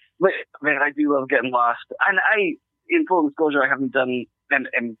 but man, I do love getting lost. And in full disclosure, I haven't done,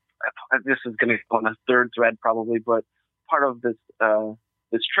 and this is going to go on a third thread probably, but part of this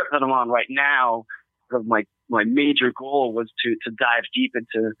trip that I'm on right now, part of my major goal was to dive deep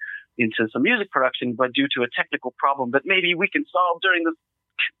into some music production, but due to a technical problem that maybe we can solve during this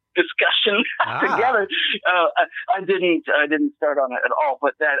discussion together, I didn't start on it at all.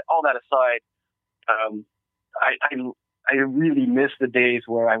 But all that aside, I really miss the days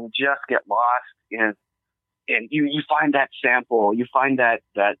where I would just get lost and you find that sample, you find that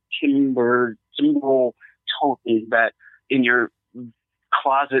timbre tone that in your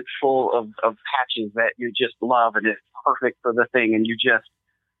closet full of patches that you just love and it's perfect for the thing, and you just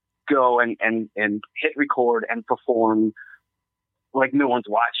go and hit record and perform like no one's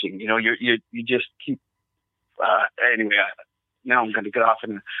watching. You just keep anyway. Now I'm going to get off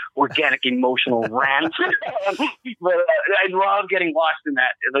in an organic emotional rant, but I love getting lost in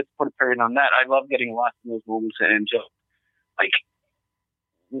that. Let's put a period on that. I love getting lost in those moments, and just like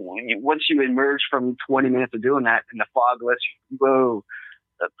once you emerge from 20 minutes of doing that, and the fog lets you go.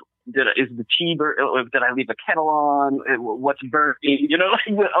 Is the tea burn? Did I leave a kettle on? What's burning?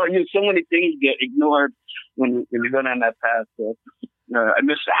 So many things get ignored when you go down that path. So, I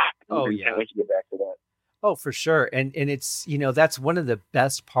miss that. Oh yeah, can't wait to get back to that. Oh, for sure. And it's, that's one of the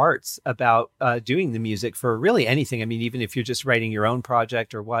best parts about doing the music for really anything. I mean, even if you're just writing your own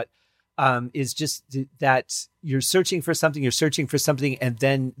project or what, is just that you're searching for something, and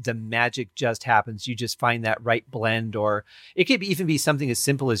then the magic just happens. You just find that right blend, or it could even be something as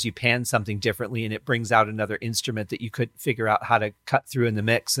simple as you pan something differently and it brings out another instrument that you could figure out how to cut through in the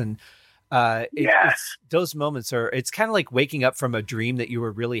mix. And it's those moments it's kind of like waking up from a dream that you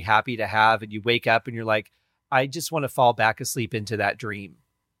were really happy to have, and you wake up and you're like, I just want to fall back asleep into that dream.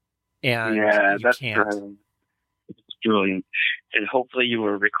 And that's can't. Brilliant. It's brilliant. And hopefully you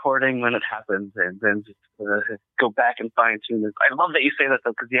were recording when it happens, and then just go back and fine tune it. I love that you say that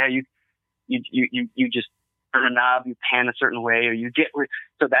though, because you just turn a knob, you pan a certain way, or you get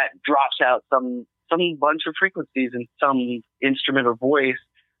so that drops out some bunch of frequencies in some instrument or voice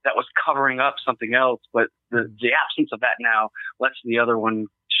that was covering up something else, but the absence of that now lets the other one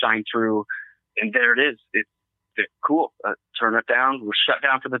shine through, and there it is. It's cool. Turn it down. We're shut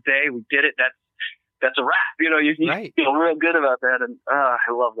down for the day. We did it. That's a wrap. You feel real good about that, and I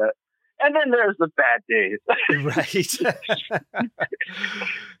love that. And then there's the bad days. Right.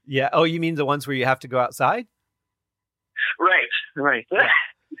 Yeah. Oh, you mean the ones where you have to go outside? Right. Yeah.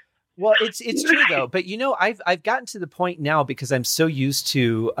 Well, it's true though, but I've gotten to the point now, because I'm so used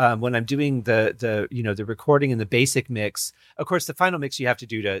to when I'm doing the recording and the basic mix. Of course, the final mix you have to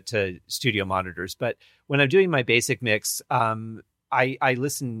do to studio monitors, but when I'm doing my basic mix, I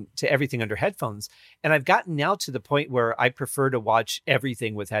listen to everything under headphones, and I've gotten now to the point where I prefer to watch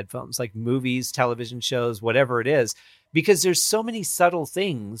everything with headphones, like movies, television shows, whatever it is, because there's so many subtle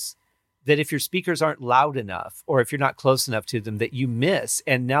things that if your speakers aren't loud enough, or if you're not close enough to them, that you miss.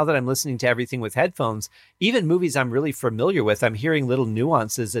 And now that I'm listening to everything with headphones, even movies I'm really familiar with, I'm hearing little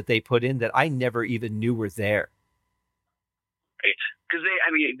nuances that they put in that I never even knew were there. Right. Because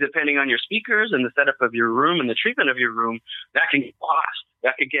depending on your speakers and the setup of your room and the treatment of your room, that can get lost.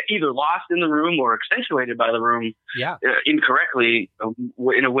 That could get either lost in the room or accentuated by the room incorrectly,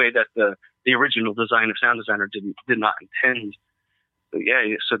 in a way that the original design of sound designer did not intend. So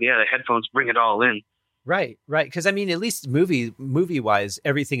the headphones bring it all in. Right. Because at least movie wise,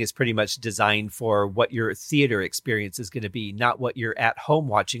 everything is pretty much designed for what your theater experience is going to be, not what your at home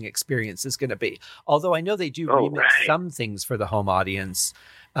watching experience is going to be. Although I know they do remix some things for the home audience,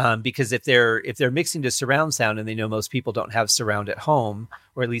 because if they're mixing to surround sound, and they know most people don't have surround at home,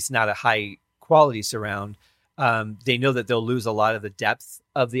 or at least not a high quality surround, they know that they'll lose a lot of the depth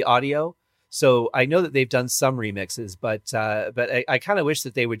of the audio. So I know that they've done some remixes, but I kind of wish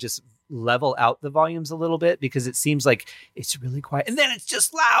that they would just level out the volumes a little bit, because it seems like it's really quiet and then it's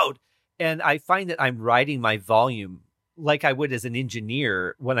just loud. And I find that I'm riding my volume like I would as an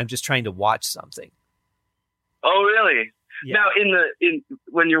engineer when I'm just trying to watch something. Oh, really? Yeah. Now,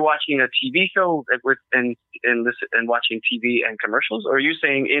 when you're watching a TV show and watching TV and commercials, or are you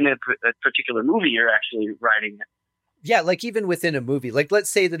saying in a particular movie you're actually writing it? Yeah, like even within a movie, like let's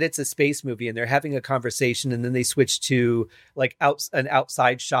say that it's a space movie and they're having a conversation and then they switch to like an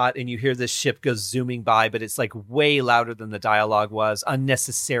outside shot and you hear this ship goes zooming by, but it's like way louder than the dialogue was,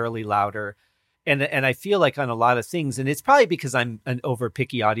 unnecessarily louder. And I feel like on a lot of things, and it's probably because I'm an over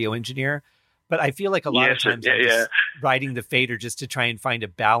picky audio engineer, but I feel like a lot of times I'm just riding the fader just to try and find a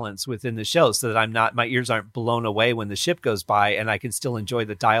balance within the show so that my ears aren't blown away when the ship goes by and I can still enjoy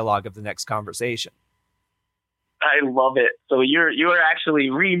the dialogue of the next conversation. I love it. So you're actually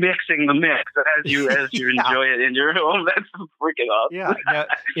remixing the mix as you enjoy it in your home. That's freaking awesome. Yeah. Now,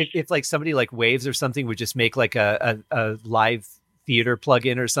 if like somebody like Waves or something would just make like a live theater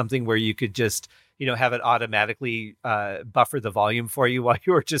plugin or something where you could just, have it automatically buffer the volume for you while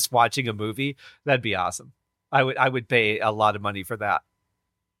you were just watching a movie, that'd be awesome. I would pay a lot of money for that.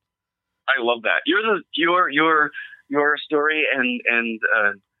 I love that. Your story and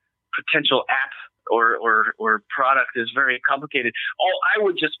potential app or product is very complicated. I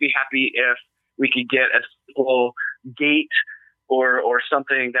would just be happy if we could get a simple gate or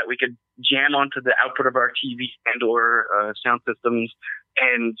something that we could jam onto the output of our TV and or sound systems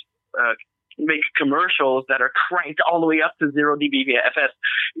and make commercials that are cranked all the way up to 0 dB via FS,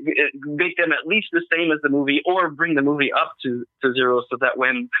 make them at least the same as the movie, or bring the movie up to 0 so that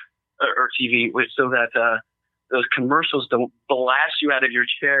or TV, so that those commercials don't blast you out of your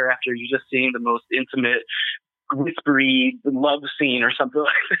chair after you just seen the most intimate, whispery love scene or something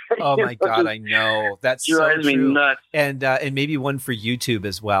like that. Oh my God, I know. That's so drives me true. Nuts. And maybe one for YouTube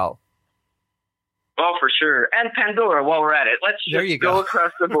as well. Oh, for sure. And Pandora while we're at it. Let's just go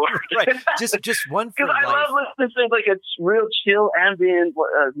across the board. Right. Just one for life. Because I love listening to like a real chill ambient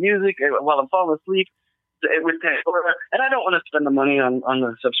music while I'm falling asleep with Pandora. And I don't want to spend the money on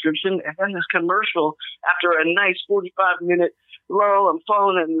the subscription. And then this commercial, after a nice 45-minute lull, I'm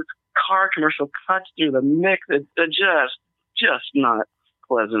falling in this car commercial cuts through the mix. It's just not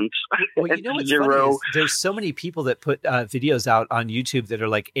pleasant. Well, what's funny is there's so many people that put videos out on YouTube that are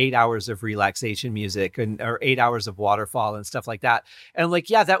like 8 hours of relaxation music or 8 hours of waterfall and stuff like that. And I'm like,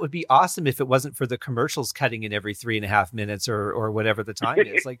 yeah, that would be awesome if it wasn't for the commercials cutting in every 3.5 minutes or whatever the time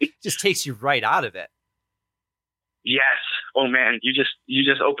is. Like, it just takes you right out of it. Yes. Oh man, you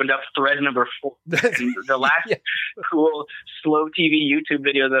just opened up thread number 4. The last cool slow TV YouTube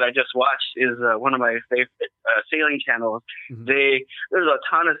video that I just watched is one of my favorite sailing channels. Mm-hmm. There's a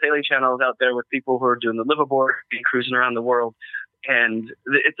ton of sailing channels out there with people who are doing the liveaboard and cruising around the world, and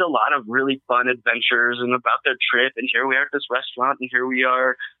it's a lot of really fun adventures and about their trip. And here we are at this restaurant, and here we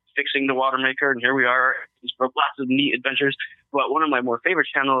are fixing the water maker, and here we are. Lots of neat adventures. But one of my more favorite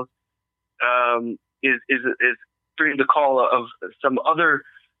channels is the call of some other,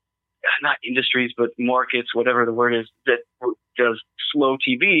 not industries, but markets, whatever the word is, that does slow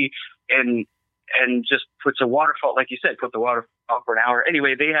TV and just puts a waterfall, like you said, put the waterfall for an hour.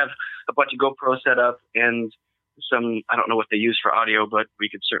 Anyway, they have a bunch of GoPro set up and some, I don't know what they use for audio, but we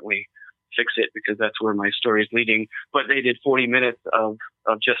could certainly fix it because that's where my story is leading. But they did 40 minutes of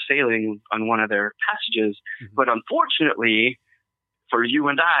just sailing on one of their passages. Mm-hmm. But unfortunately for you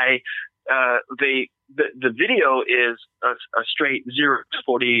and I, the video is a straight 0 to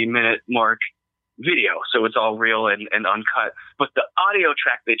 40 minute mark video. So it's all real and uncut. But the audio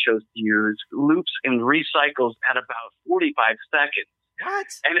track they chose to use loops and recycles at about 45 seconds. What?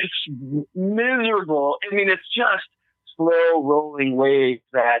 And it's miserable. I mean, it's just slow rolling waves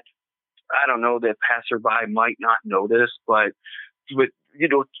that, I don't know, that passerby might not notice, but with,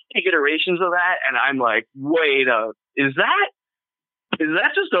 take iterations of that. And I'm like, wait, is that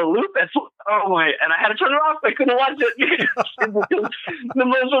just a loop? Oh my! And I had to turn it off. I couldn't watch it. The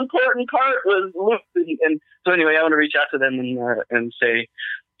most important part was loops. And so anyway, I want to reach out to them and say,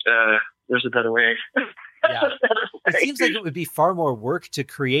 there's a better way. Yeah. It seems like it would be far more work to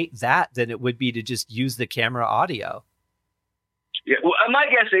create that than it would be to just use the camera audio. Yeah. Well, my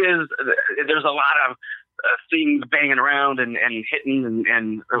guess is there's a lot of things banging around and hitting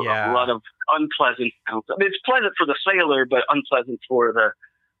and a lot of unpleasant sounds. I mean, it's pleasant for the sailor, but unpleasant for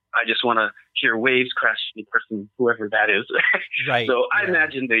I just want to hear waves crashing the person, whoever that is. Right. So I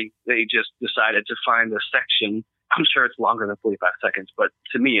imagine they just decided to find a section. I'm sure it's longer than 45 seconds, but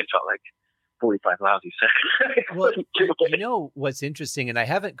to me it felt like 45 lousy seconds. Well, what's interesting, and I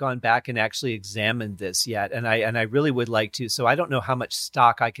haven't gone back and actually examined this yet, and I really would like to. So I don't know how much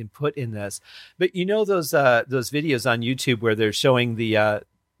stock I can put in this, but those videos on YouTube where they're showing the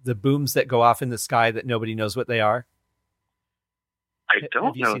booms that go off in the sky that nobody knows what they are. I don't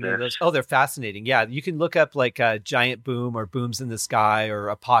Have you know seen any of this. those? Oh, they're fascinating. Yeah, you can look up like Giant Boom or Booms in the Sky or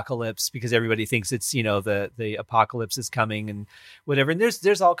Apocalypse, because everybody thinks it's, the apocalypse is coming and whatever. And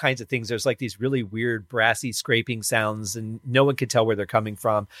there's all kinds of things. There's like these really weird brassy scraping sounds, and no one can tell where they're coming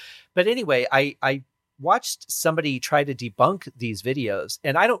from. But anyway, I watched somebody try to debunk these videos,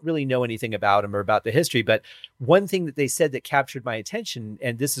 and I don't really know anything about them or about the history, but one thing that they said that captured my attention,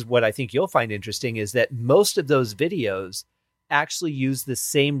 and this is what I think you'll find interesting, is that most of those videos actually use the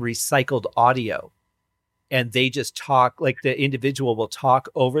same recycled audio, and they just talk, like the individual will talk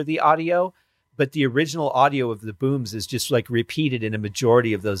over the audio, but the original audio of the booms is just like repeated in a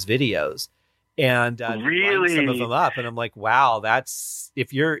majority of those videos. And really, some of them up, and I'm like, wow, that's,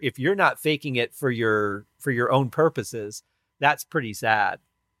 if you're not faking it for your own purposes, that's pretty sad.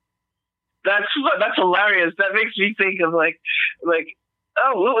 That's hilarious. That makes me think of like,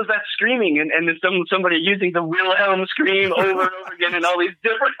 oh, what was that screaming? And then somebody using the Wilhelm scream over and over again, and all these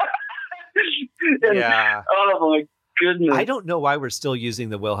different. Yeah. Oh my goodness. I don't know why we're still using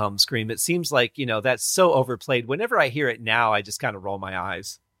the Wilhelm scream. It seems like, that's so overplayed. Whenever I hear it now, I just kind of roll my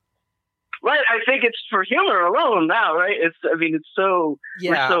eyes. Right. I think it's for humor alone now, right? It's so,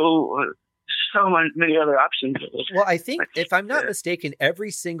 yeah. So many other options. Well, I think, if I'm not mistaken, every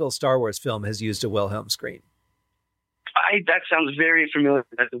single Star Wars film has used a Wilhelm scream. That sounds very familiar.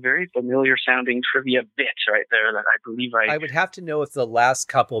 That's a very familiar sounding trivia bit right there that I believe I would have to know if the last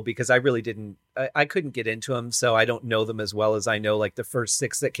couple, because I really I couldn't get into them, so I don't know them as well as I know like the first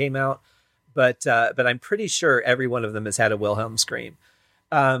 6 that came out. But I'm pretty sure every one of them has had a Wilhelm scream.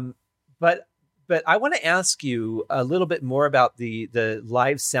 But I want to ask you a little bit more about the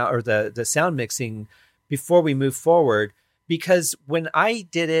live sound, or the sound mixing, before we move forward, because when I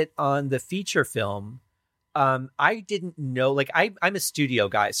did it on the feature film, I didn't know, like I'm a studio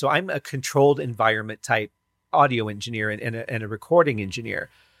guy, so I'm a controlled environment type audio engineer and a recording engineer.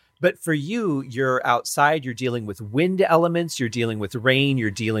 But for you, you're outside, you're dealing with wind elements, you're dealing with rain, you're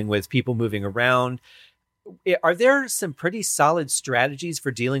dealing with people moving around. Are there some pretty solid strategies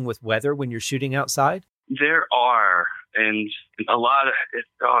for dealing with weather when you're shooting outside? There are, and a lot of it.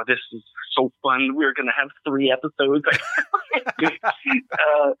 Oh, this is so fun. We're going to have 3 episodes.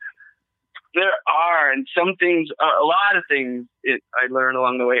 There are, and some things, a lot of things I learned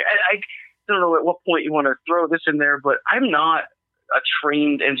along the way. I don't know at what point you want to throw this in there, but I'm not a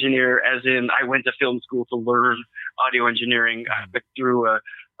trained engineer, as in I went to film school to learn audio engineering. I went through a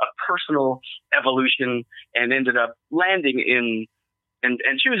personal evolution and ended up landing in and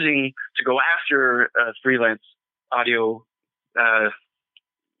choosing to go after a freelance audio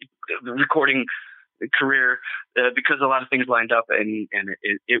recording career because a lot of things lined up and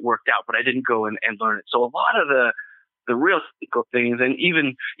it worked out, but I didn't go and learn it. So a lot of the real technical things, and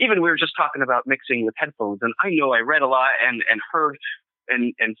even we were just talking about mixing with headphones, and I know I read a lot and heard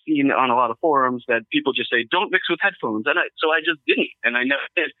and seen on a lot of forums that people just say, don't mix with headphones. So I just didn't, and I never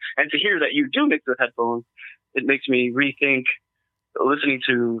did. And to hear that you do mix with headphones, it makes me rethink listening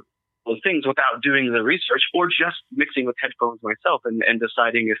to those things without doing the research, or just mixing with headphones myself and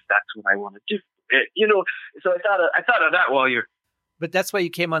deciding if that's what I want to do. So I thought of that while you're. But that's why you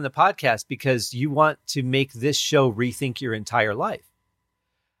came on the podcast, because you want to make this show rethink your entire life.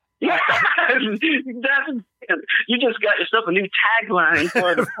 Yeah, you just got yourself a new tagline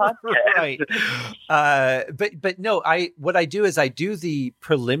for the podcast. Right. But no, what I do is I do the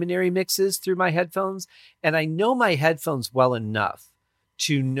preliminary mixes through my headphones, and I know my headphones well enough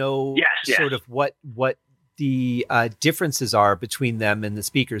to know sort of what the differences are between them and the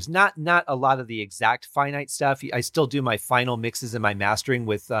speakers. Not a lot of the exact finite stuff. I still do my final mixes and my mastering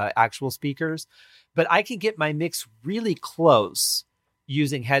with actual speakers, but I can get my mix really close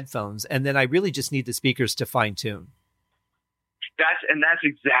using headphones, and then I really just need the speakers to fine tune. That's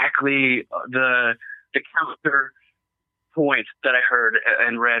exactly the counter point that I heard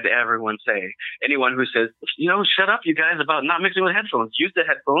and read everyone say. Anyone who says, shut up, you guys, about not mixing with headphones. Use the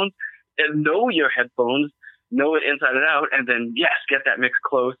headphones and know your headphones, know it inside and out, and then get that mix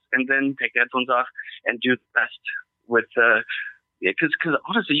close, and then take the headphones off and do the best with because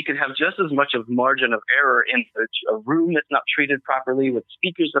honestly, you can have just as much of margin of error in a room that's not treated properly, with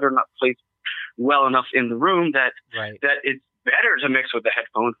speakers that are not placed well enough in the room, that it's better to mix with the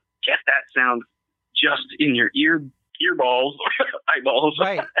headphones. Get that sound just in your eyeballs,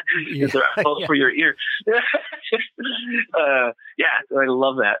 right? Eyeballs for your ear. I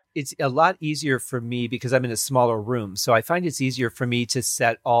love that. It's a lot easier for me because I'm in a smaller room, so I find it's easier for me to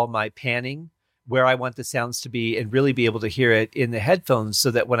set all my panning where I want the sounds to be and really be able to hear it in the headphones,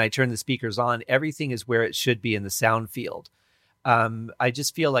 so that when I turn the speakers on, everything is where it should be in the sound field. I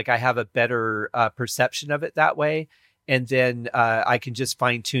just feel like I have a better perception of it that way. And then I can just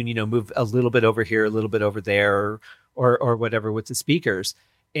fine tune, move a little bit over here, a little bit over there, or whatever with the speakers.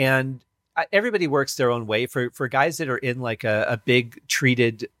 And everybody works their own way. For guys that are in like a big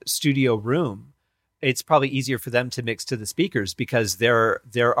treated studio room, it's probably easier for them to mix to the speakers because they're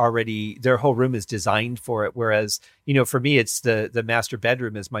already, their whole room is designed for it. Whereas, for me, it's the master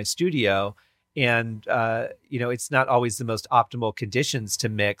bedroom is my studio, and it's not always the most optimal conditions to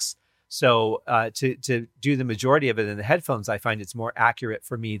mix. So to do the majority of it in the headphones, I find it's more accurate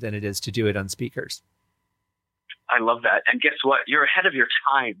for me than it is to do it on speakers. I love that. And guess what? You're ahead of your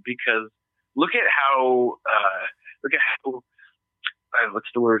time, because look at how what's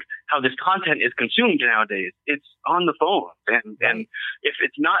the word? How this content is consumed nowadays. It's on the phone, and if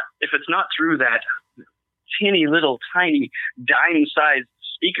it's not through that teeny little tiny dime-sized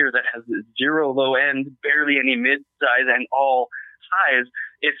speaker that has zero low end, barely any mid-size, and all highs,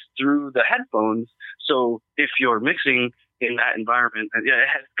 it's through the headphones. So if you're mixing in that environment, it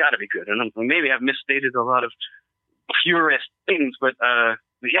has got to be good. And maybe I've misstated a lot of purist things, but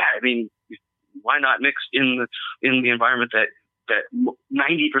yeah, I mean, why not mix in the environment that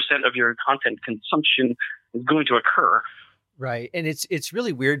 90% of your content consumption is going to occur? Right. And it's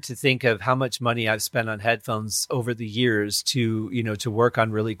really weird to think of how much money I've spent on headphones over the years to work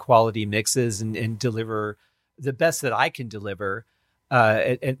on really quality mixes and deliver the best that I can deliver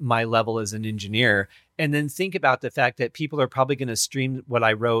at my level as an engineer. And then think about the fact that people are probably going to stream what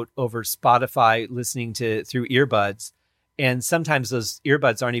I wrote over Spotify, listening through earbuds. And sometimes those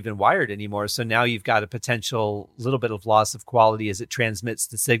earbuds aren't even wired anymore. So now you've got a potential little bit of loss of quality as it transmits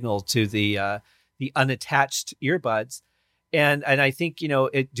the signal to the unattached earbuds. And I think,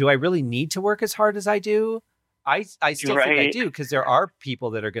 do I really need to work as hard as I do? I still think I do, because there are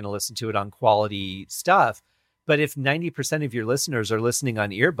people that are going to listen to it on quality stuff. But if 90% of your listeners are listening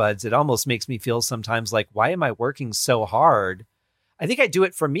on earbuds, it almost makes me feel sometimes like, why am I working so hard? I think I do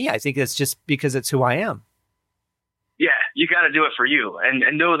it for me. I think it's just because it's who I am. Yeah, you got to do it for you, and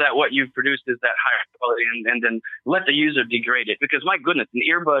know that what you've produced is that higher quality, and then let the user degrade it. Because my goodness, an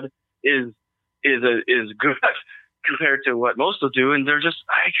earbud is good compared to what most will do. And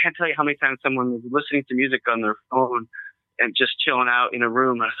I can't tell you how many times someone was listening to music on their phone and just chilling out in a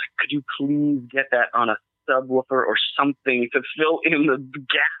room. I was like, could you please get that on a subwoofer or something to fill in the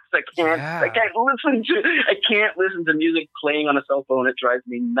gaps? I can't listen to music playing on a cell phone. It drives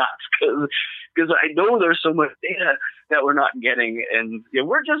me nuts because I know there's so much data that we're not getting, and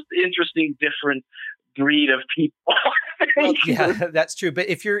we're just interesting, different breed of people. Well, yeah, that's true. But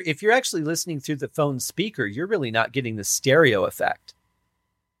if you're actually listening through the phone speaker, you're really not getting the stereo effect.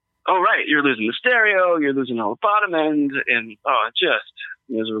 Oh, right. You're losing the stereo. You're losing all the bottom end, and just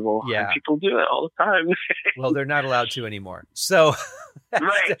miserable. Yeah. And people do it all the time. Well, they're not allowed to anymore. So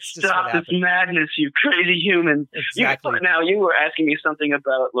right. Stop this madness, you crazy humans. Exactly. Now you were asking me something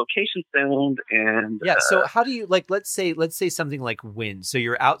about location sound and So how do you let's say something like wind. So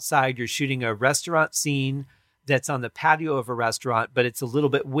you're outside, you're shooting a restaurant scene that's on the patio of a restaurant, but it's a little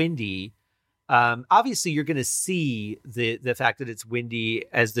bit windy. Obviously, you're going to see the fact that it's windy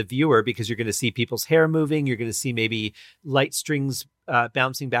as the viewer, because you're going to see people's hair moving. You're going to see maybe light strings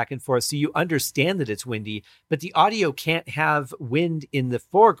bouncing back and forth. So you understand that it's windy, but the audio can't have wind in the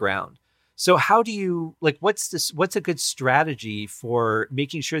foreground. So how do you what's a good strategy for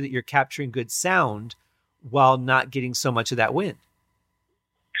making sure that you're capturing good sound while not getting so much of that wind?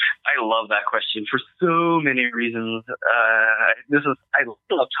 I love that question for so many reasons. I love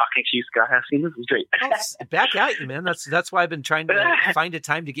talking to you, Scott. This is great. Back at you, man. That's why I've been trying to find a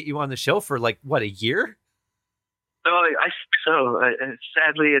time to get you on the show for a year? Oh, I think so.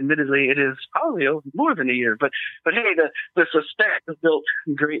 Sadly, admittedly, it is probably more than a year. But hey, the suspense is built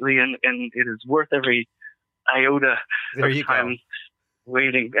greatly, and it is worth every iota of time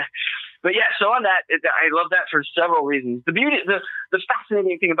waiting. But yeah, so on that, I love that for several reasons. The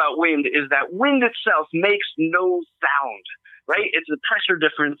fascinating thing about wind is that wind itself makes no sound, right? It's a pressure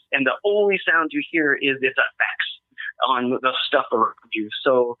difference, and the only sound you hear is its effects on the stuff around you.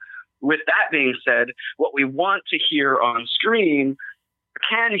 So with that being said, what we want to hear on screen,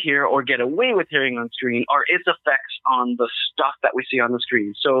 can hear or get away with hearing on screen, are its effects on the stuff that we see on the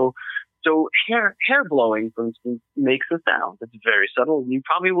screen. So hair blowing, for instance, makes a sound. It's very subtle. You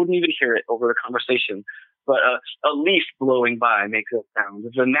probably wouldn't even hear it over a conversation. But a leaf blowing by makes a sound.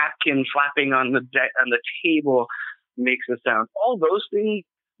 If a napkin flapping on the table makes a sound. All those things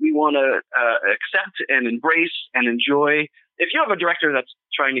we want to accept and embrace and enjoy. If you have a director that's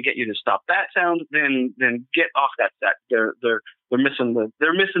trying to get you to stop that sound, then get off that set. They're missing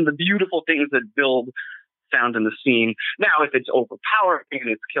the beautiful things that build sound in the scene. Now, if it's overpowering and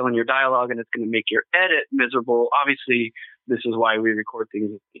it's killing your dialogue and it's going to make your edit miserable, obviously this is why we record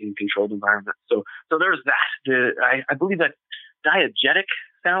things in controlled environments. So there's that. I believe that diegetic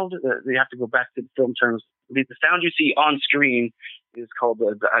sound, you have to go back to the film terms. The sound you see on screen is called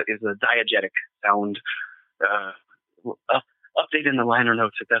is a diegetic sound. Update in the liner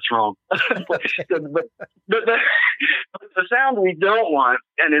notes if that's wrong. but the sound we don't want,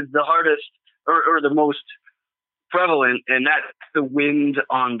 and is the hardest or the most prevalent, and that's the wind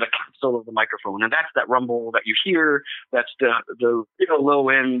on the capsule of the microphone, and that's that rumble that you hear. That's the low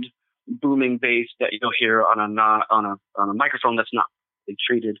end booming bass that you'll hear on a microphone that's not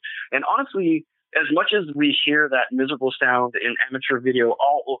treated. And honestly, as much as we hear that miserable sound in amateur video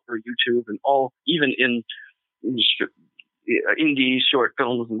all over YouTube and even in indie short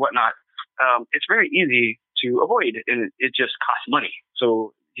films and whatnot, it's very easy to avoid, and it just costs money.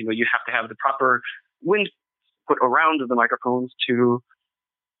 So you have to have the proper wind put around the microphones to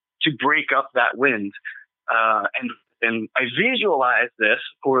break up that wind. And I visualize this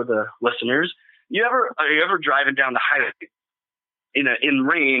for the listeners. Are you ever driving down the highway in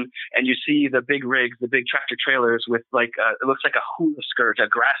rain, and you see the big rigs, the big tractor trailers with it looks like a hula skirt, a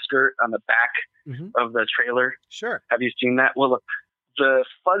grass skirt on the back of the trailer? Sure. Have you seen that? Well, look, the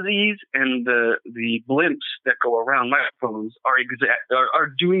fuzzies and the blimps that go around microphones are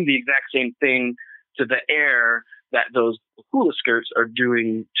doing the exact same thing to the air that those hula skirts are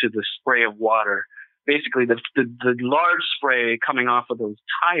doing to the spray of water. Basically, the large spray coming off of those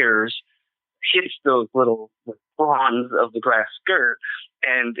tires hits those little fronds of the grass skirt,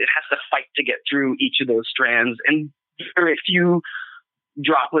 and it has to fight to get through each of those strands. And very few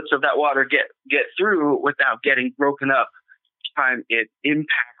droplets of that water get through without getting broken up each time it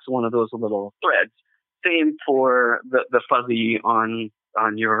impacts one of those little threads. Same for the fuzzy on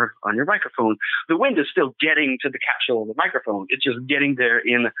your microphone. The wind is still getting to the capsule of the microphone. It's just getting there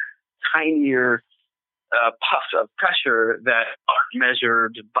in tinier puffs of pressure that aren't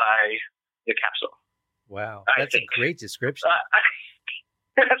measured by the capsule. Wow, that's a great description.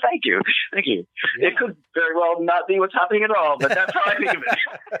 Thank you. Yeah. It could very well not be what's happening at all, but that's how I think of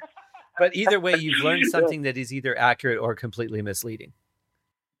it. But either way, you've learned something that is either accurate or completely misleading.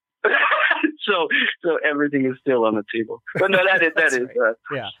 So everything is still on the table. But no, that is. Right.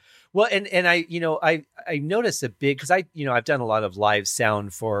 Yeah. Well, and I noticed a big, because I've done a lot of live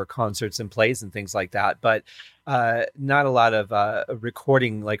sound for concerts and plays and things like that, but not a lot of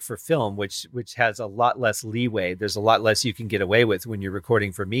recording like for film, which has a lot less leeway. There's a lot less you can get away with when you're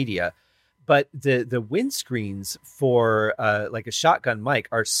recording for media. But the windscreens for like a shotgun mic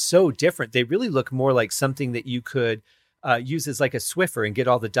are so different. They really look more like something that you could use as like a Swiffer and get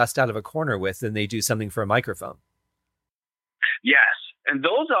all the dust out of a corner with than they do something for a microphone. Yes. And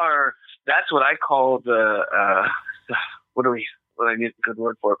that's what I call what I need a good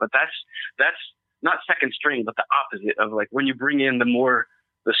word for it, but that's not second string, but the opposite of like when you bring in the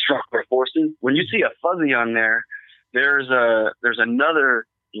stronger forces. When you see a fuzzy on there, there's another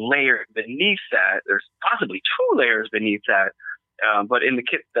layer beneath that. There's possibly two layers beneath that. But in the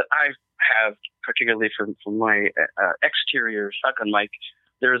kit that I have, particularly from my exterior shotgun mic,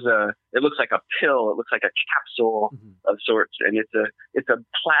 it looks like a pill. It looks like a capsule of sorts, and it's a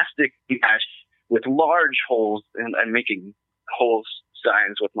plastic mesh with large holes, and I'm making holes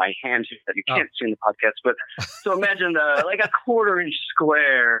signs with my hand here that you can't see in the podcast. But so imagine like a 1/4 inch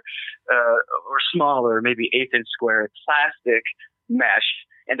square or smaller, maybe 1/8 inch square plastic mesh,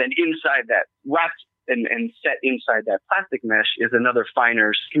 and then inside that, wrapped and set inside that plastic mesh, is another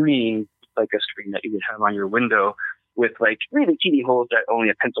finer screen, like a screen that you would have on your window, with like really teeny holes that only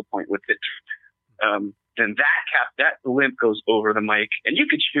a pencil point would fit through. Then that limp goes over the mic, and you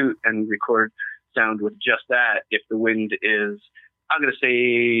could shoot and record sound with just that if the wind is, I'm going to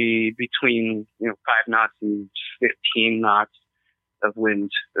say, between 5 knots and 15 knots of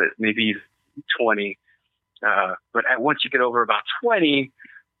wind, maybe 20. But once you get over about 20,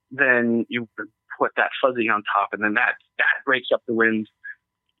 then you put that fuzzy on top, and then that breaks up the wind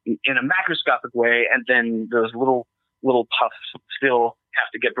in a macroscopic way, and then those little puffs still have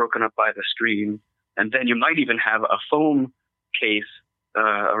to get broken up by the screen. And then you might even have a foam case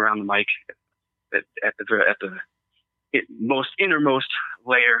around the mic at the most innermost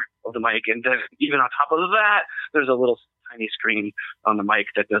layer of the mic. And then even on top of that, there's a little tiny screen on the mic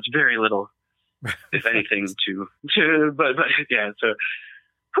that does very little, if anything, but yeah, so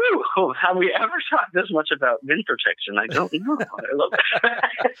have we ever talked this much about wind protection? I don't know. I love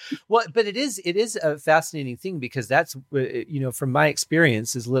that. Well, but it is a fascinating thing, because that's, from my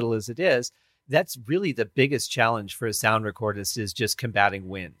experience, as little as it is, that's really the biggest challenge for a sound recordist, is just combating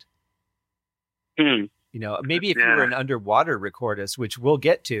wind. Maybe if you were an underwater recordist, which we'll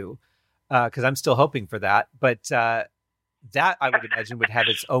get to, because I'm still hoping for that. But that I would imagine would have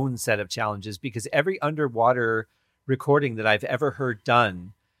its own set of challenges, because every underwater recording that I've ever heard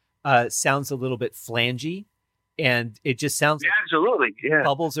done sounds a little bit flangy, and it just sounds like absolutely, yeah.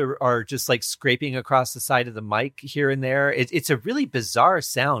 Bubbles are just like scraping across the side of the mic here and there. It's a really bizarre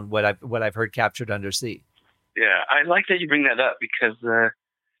sound what I've heard captured undersea. Yeah, I like that you bring that up because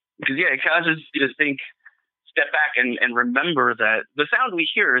it causes you to step back and remember that the sound we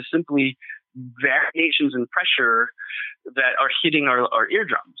hear is simply variations in pressure that are hitting our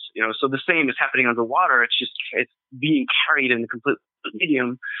eardrums. So the same is happening underwater. It's being carried in a complete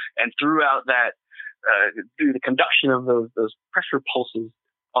medium, and throughout that, through the conduction of those pressure pulses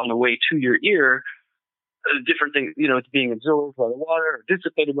on the way to your ear, different things, it's being absorbed by the water or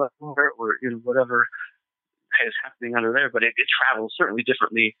dissipated by the water, or whatever is happening under there. But it travels certainly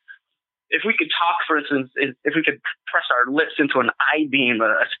differently. If we could talk, for instance, if we could press our lips into an I-beam,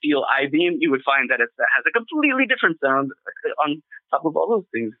 a steel I-beam, you would find that it has a completely different sound on top of all those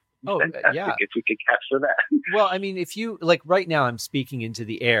things. Oh, yeah. If we could capture that. Well, I mean, if you, like right now I'm speaking into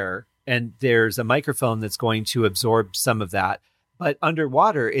the air and there's a microphone that's going to absorb some of that, but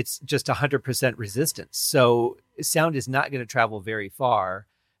underwater it's just 100% resistance. So sound is not going to travel very far.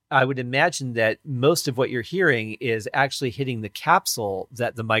 I would imagine that most of what you're hearing is actually hitting the capsule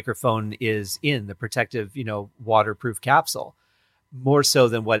that the microphone is in, the protective, waterproof capsule, more so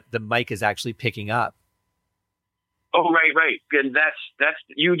than what the mic is actually picking up. Oh, right. And that's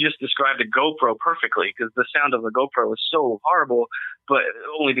you just described a GoPro perfectly, because the sound of the GoPro is so horrible, but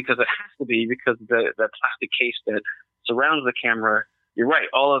only because it has to be, because the plastic case that surrounds the camera. You're right.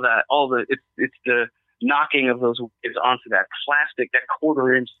 All of that, it's the knocking of those waves onto that plastic, that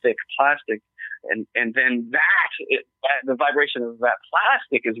 1/4 inch thick plastic, and then the vibration of that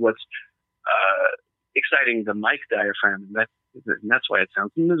plastic is what's exciting the mic diaphragm, and that's why it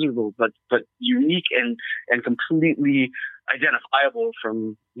sounds miserable, but unique and completely identifiable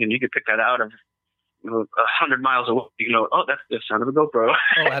from, you could pick that out of 100 miles away. Oh, that's the sound of a GoPro.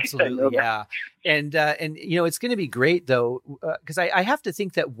 Oh, absolutely. Yeah. And it's going to be great though, because I have to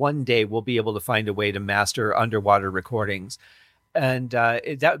think that one day we'll be able to find a way to master underwater recordings. And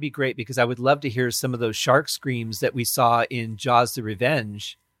that would be great, because I would love to hear some of those shark screams that we saw in Jaws: The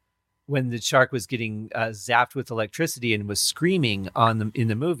Revenge, when the shark was getting zapped with electricity and was screaming in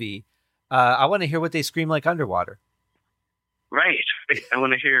the movie. I want to hear what they scream like underwater. Right. I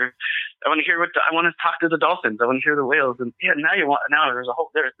want to talk to the dolphins. I want to hear the whales. And now there's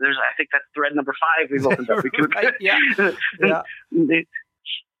I think that's thread number 5 we've opened up. Right, yeah. Yeah. Can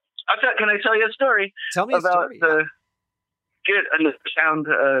I tell you a story? Tell me about a story. The sound,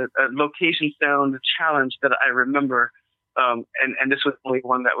 location sound challenge that I remember. And this was only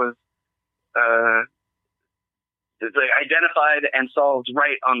one that was, identified and solved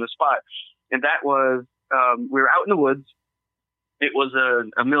right on the spot. And that was, we were out in the woods. It was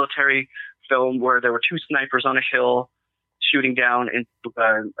a military film where there were 2 snipers on a hill shooting down into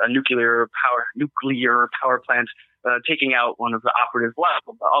a nuclear power plant, taking out one of the operatives. Wow,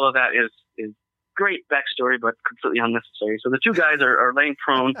 all of that is great backstory, but completely unnecessary. So the 2 guys are laying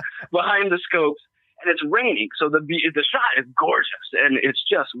prone behind the scopes, and it's raining. So the shot is gorgeous, and it's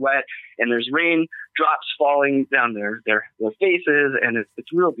just wet, and there's rain drops falling down their faces, and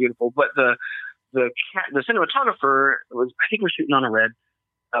it's real beautiful. But the cinematographer I think we're shooting on a red.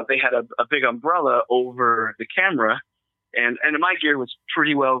 They had a big umbrella over the camera, and my gear was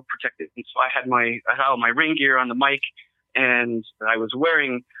pretty well protected. And so I had all my rain gear on the mic, and I was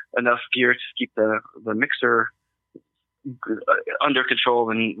wearing enough gear to keep the mixer under control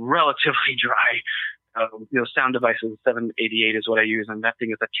and relatively dry. Sound devices, 788 is what I use, and that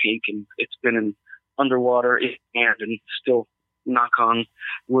thing is a tank, and it's been in underwater and still, knock on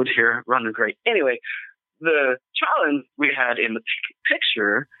wood here, running great. Anyway, the challenge we had in the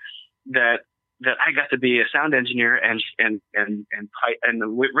picture that I got to be a sound engineer and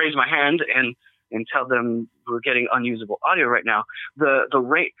raise my hand and tell them we're getting unusable audio right now. The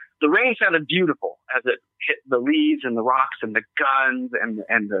rain sounded beautiful as it hit the leaves and the rocks and the guns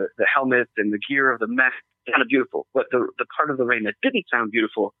and the helmets and the gear of the men. It sounded beautiful. But the part of the rain that didn't sound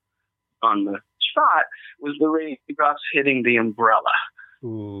beautiful on the shot was the rain drops hitting the umbrella.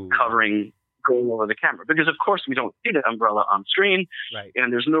 Ooh. Covering, going over the camera, because of course we don't see the umbrella on screen, right?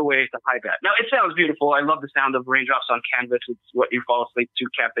 And there's no way to hide that. Now it sounds beautiful. I love the sound of raindrops on canvas. It's what you fall asleep to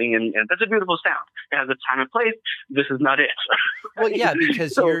camping, and that's a beautiful sound. It has a time and place. This is not it. Well, yeah,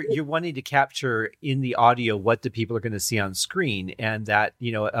 because you're wanting to capture in the audio what the people are going to see on screen, and that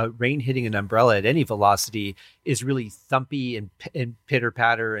a rain hitting an umbrella at any velocity is really thumpy and pitter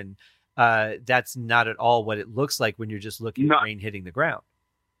patter and that's not at all what it looks like when you're just looking at rain hitting the ground.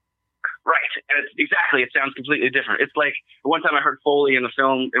 Right. And exactly. It sounds completely different. It's like one time I heard Foley in the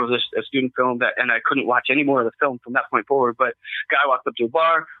film. It was a student film and I couldn't watch any more of the film from that point forward. But guy walks up to a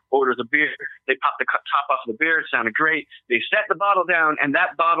bar, orders a beer. They pop the top off of the beer. It sounded great. They set the bottle down, and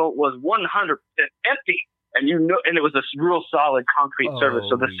that bottle was 100% empty. And and it was a real solid concrete surface.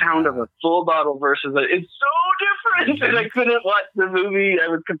 So the sound of a full bottle versus it's so different. And I couldn't watch the movie. I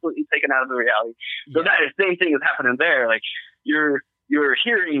was completely taken out of the reality. So that same thing is happening there. Like you're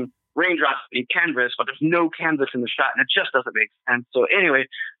hearing raindrops in canvas, but there's no canvas in the shot, and it just doesn't make sense. So anyway,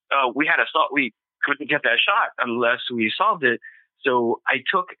 we couldn't get that shot unless we solved it. So I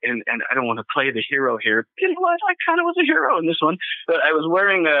took, and I don't want to play the hero here. You know what? I kind of was a hero in this one, but I was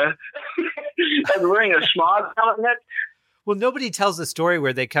wearing a schmog helmet. Well, nobody tells a story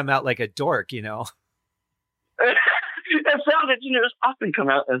where they come out like a dork, you know. That sound engineers often come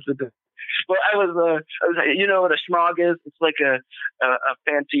out as the dork. Well, I was, you know what a schmog is? It's like a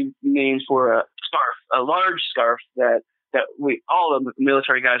fancy name for a scarf, a large scarf that all the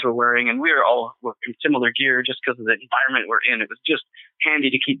military guys were wearing, and we were all in similar gear just because of the environment we're in. It was just handy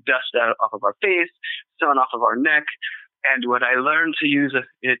to keep dust off of our face, sun off of our neck. And what I learned to use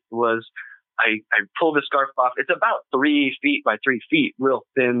it was I pulled the scarf off. It's about 3 feet by 3 feet, real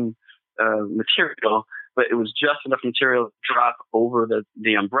thin material, but it was just enough material to drop over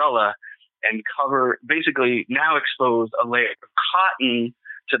the umbrella and cover, basically now expose a layer of cotton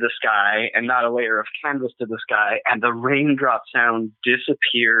to the sky and not a layer of canvas to the sky. And the raindrop sound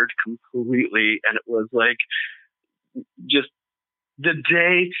disappeared completely. And it was like just the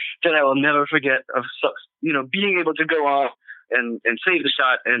day that I will never forget of, being able to go on and save the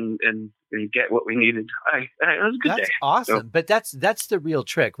shot and get what we needed. It was a good day. That's awesome. So, but that's the real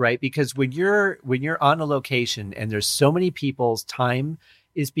trick, right? Because when you're on a location and there's so many people's time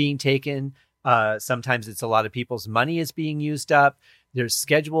is being taken, sometimes it's a lot of people's money is being used up. There's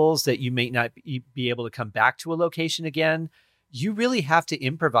schedules that you may not be able to come back to a location again. You really have to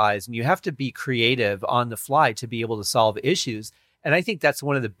improvise and you have to be creative on the fly to be able to solve issues. And I think that's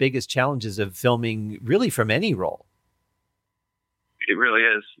one of the biggest challenges of filming really from any role. It really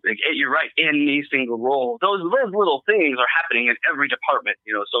is. You're right. Any single role, those little things are happening in every department,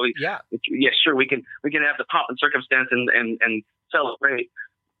 you know. So sure, we can have the pomp and circumstance and celebrate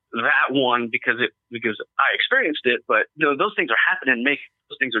that one because I experienced it. But those things are happening.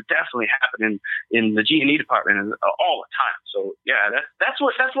 Those things are definitely happening in the G&E department all the time. So yeah,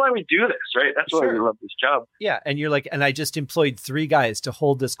 that's why we do this, right? That's why we love this job. Yeah, and you're like, and I just employed 3 guys to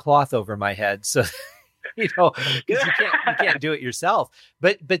hold this cloth over my head, so. You can't do it yourself.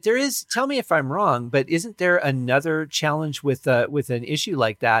 But there is. Tell me if I'm wrong. But isn't there another challenge with an issue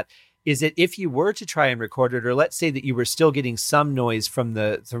like that? Is that if you were to try and record it, or let's say that you were still getting some noise from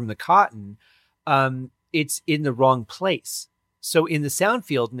the cotton, it's in the wrong place. So in the sound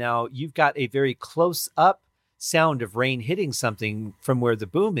field now, you've got a very close up sound of rain hitting something from where the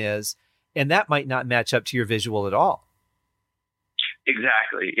boom is, and that might not match up to your visual at all.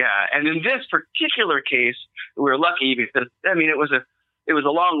 Exactly. Yeah. And in this particular case, we were lucky because, it was a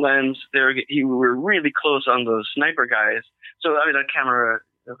long lens. We were really close on those sniper guys. So, the camera,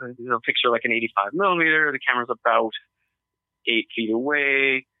 picture like an 85 millimeter, the camera's about 8 feet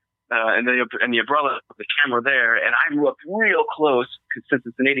away. And the umbrella of the camera there. And I'm up real close because since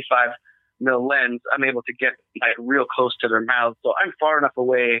it's an 85 mil lens, I'm able to get like real close to their mouths. So I'm far enough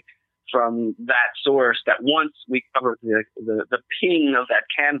away from that source that once we covered the ping of that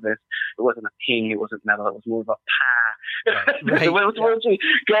canvas, it wasn't a ping, it wasn't metal, it was more of a pa. Right. Once we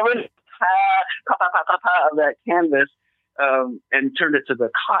covered pa of that canvas and turned it to the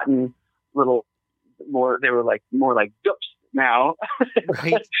cotton little more, they were like more like doops now.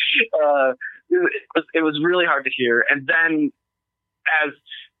 Right. It was really hard to hear. And then as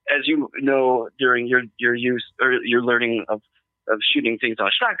you know, during your use or your learning of shooting things on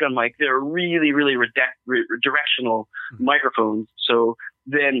a shotgun mic, they're really, really directional microphones. So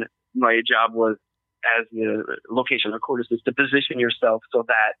then my job was, as the location recordist, is to position yourself so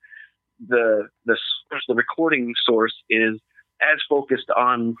that the recording source is as focused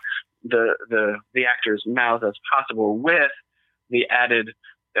on the actor's mouth as possible, with the added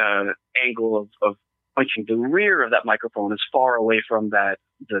angle of pointing the rear of that microphone as far away from the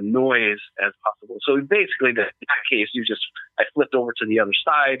noise as possible. So basically, in that case, I flipped over to the other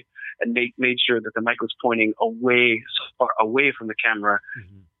side and made sure that the mic was pointing so far away from the camera,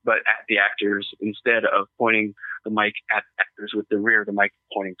 but at the actors, instead of pointing the mic at actors with the rear of the mic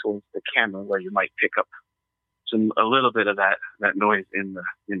pointing towards the camera where you might pick up a little bit of that noise in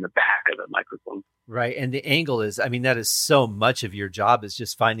the back of the microphone. Right. And the angle is, I mean, that is so much of your job is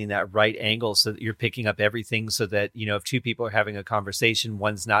just finding that right angle so that you're picking up everything so that, you know, if two people are having a conversation,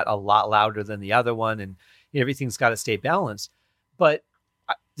 one's not a lot louder than the other one, and everything's got to stay balanced. But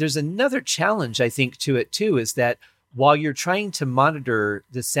there's another challenge, I think, to it too, is that while you're trying to monitor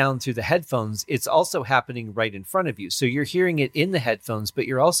the sound through the headphones, it's also happening right in front of you. So you're hearing it in the headphones, but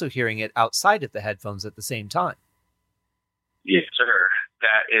you're also hearing it outside of the headphones at the same time. Yes, sir.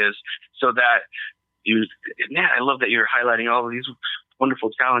 That is so that you, man, I love that you're highlighting all of these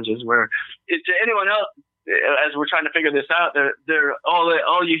wonderful challenges where to anyone else, as we're trying to figure this out, they're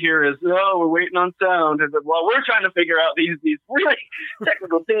all you hear is, oh, we're waiting on sound. And while we're trying to figure out these really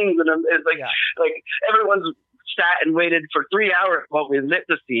technical things, and it's like everyone's sat and waited for 3 hours while we lit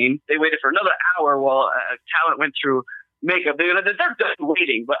the scene. They waited for another hour while talent went through makeup. They're done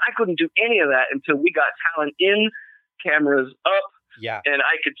waiting, but I couldn't do any of that until we got talent in, cameras up. Yeah. And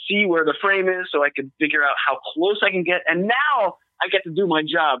I could see where the frame is, so I could figure out how close I can get. And now I get to do my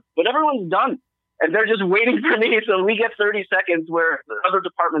job. But everyone's done. And they're just waiting for me. So we get 30 seconds where other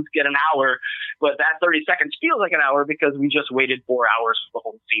departments get an hour. But that 30 seconds feels like an hour because we just waited 4 hours for the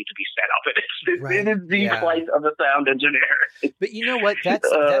whole scene to be set up. It is the plight of a sound engineer. But you know what?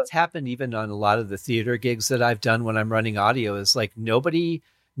 That's happened even on a lot of the theater gigs that I've done when I'm running audio, is like nobody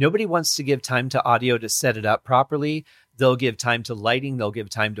wants to give time to audio to set it up properly. They'll give time to lighting. They'll give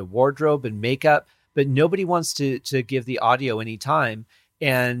time to wardrobe and makeup, but nobody wants to give the audio any time.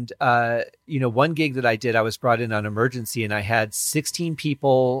 And, one gig that I did, I was brought in on emergency, and I had 16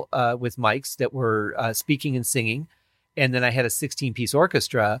 people with mics that were speaking and singing. And then I had a 16-piece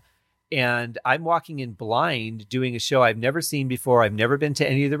orchestra, and I'm walking in blind doing a show I've never seen before. I've never been to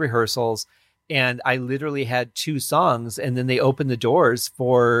any of the rehearsals. And I literally had 2 songs, and then they opened the doors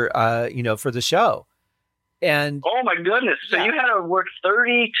for the show. And oh my goodness! So you had to work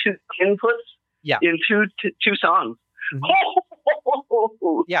 32 inputs in two songs. Mm-hmm.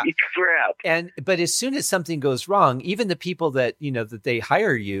 Oh, yeah, crap! But as soon as something goes wrong, even the people that that they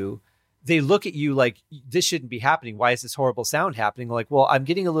hire you, they look at you like, this shouldn't be happening. Why is this horrible sound happening? Like, well, I'm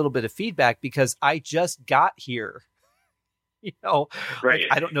getting a little bit of feedback because I just got here. Right. Like,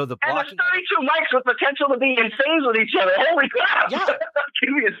 I don't know the blocking. And there's 32 mics with potential to be in phase with each other. Holy crap! Yeah.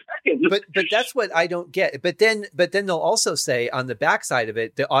 Give me a second. But that's what I don't get. But then they'll also say on the backside of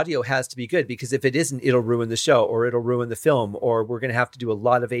it, the audio has to be good, because if it isn't, it'll ruin the show, or it'll ruin the film, or we're going to have to do a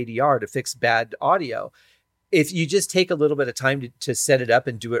lot of ADR to fix bad audio. If you just take a little bit of time to set it up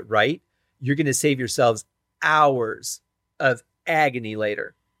and do it right, you're going to save yourselves hours of agony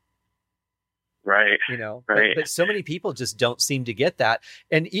later. Right. Right. But so many people just don't seem to get that.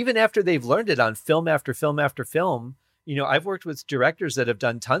 And even after they've learned it on film after film after film, I've worked with directors that have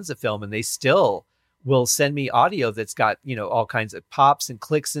done tons of film, and they still will send me audio that's got, all kinds of pops and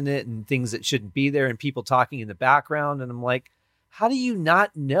clicks in it and things that shouldn't be there and people talking in the background. And I'm like, how do you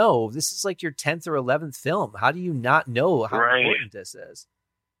not know? This is like your 10th or 11th film. How do you not know how important this is?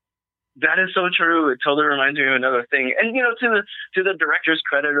 That is so true. It totally reminds me of another thing. And, to the director's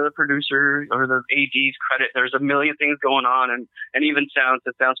credit, or the producer or the AD's credit, there's a million things going on, and even sounds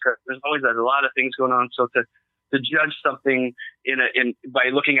credit. There's always a lot of things going on. So to judge something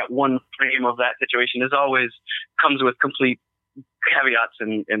by looking at one frame of that situation comes with complete caveats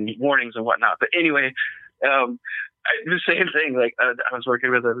and warnings and whatnot. But anyway, the same thing. Like I was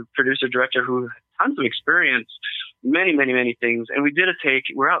working with a producer director who had tons of experience, many, many, many things. And we did a take.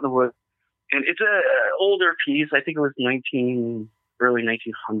 We're out in the woods, and it's a older piece. I think it was early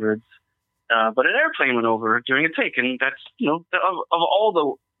 1900s. But an airplane went over during a take, and that's of all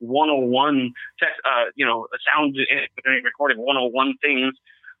the 101 sound recording 101 things,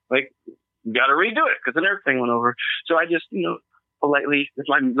 like, you got to redo it because an airplane went over. So I just politely, with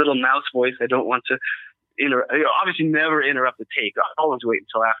my little mouse voice, I don't want to obviously never interrupt the take. I always wait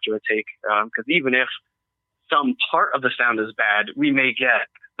until after a take, because even if some part of the sound is bad, we may get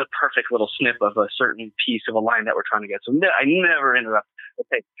the perfect little snip of a certain piece of a line that we're trying to get. So I never interrupt the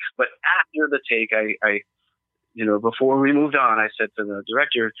take. But after the take, I before we moved on, I said to the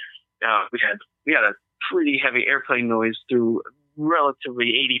director, we had a pretty heavy airplane noise through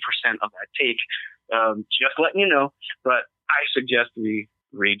relatively 80% of that take. Just letting you know, but I suggest we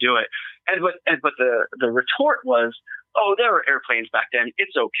redo it. But the retort was, oh, there were airplanes back then.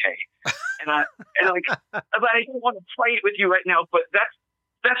 It's okay. But I don't want to fight with you right now. But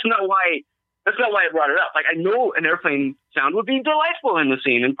that's not why I brought it up. Like, I know an airplane sound would be delightful in the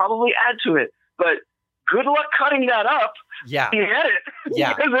scene and probably add to it. But good luck cutting that up. Yeah. You had it.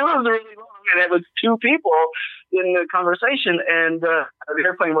 Yeah. Because it was really long, and it was 2 people in the conversation, and the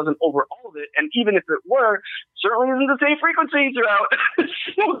airplane wasn't over all of it. And even if it were, certainly isn't the same frequency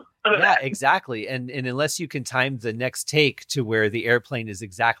throughout. Yeah, exactly. And unless you can time the next take to where the airplane is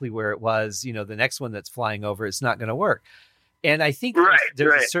exactly where it was, the next one that's flying over, it's not going to work. And I think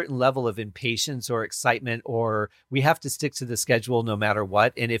there's a certain level of impatience or excitement, or we have to stick to the schedule no matter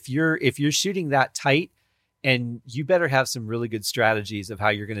what. And if you're shooting that tight, and you better have some really good strategies of how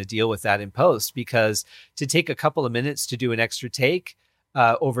you're going to deal with that in post, because to take a couple of minutes to do an extra take,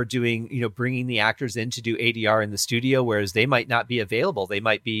 over doing, bringing the actors in to do ADR in the studio, whereas they might not be available. They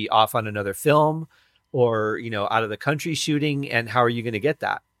might be off on another film or, out of the country shooting. And how are you going to get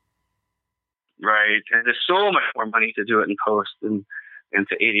that? Right. And there's so much more money to do it in post and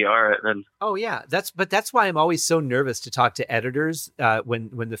to ADR it than. Oh yeah. That's why I'm always so nervous to talk to editors,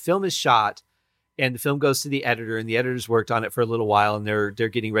 when the film is shot and the film goes to the editor and the editor's worked on it for a little while and they're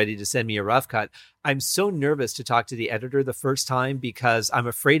getting ready to send me a rough cut. I'm so nervous to talk to the editor the first time because I'm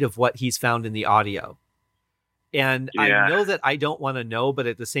afraid of what he's found in the audio. And I know that I don't want to know, but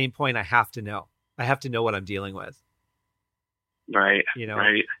at the same point, I have to know. I have to know what I'm dealing with. Right.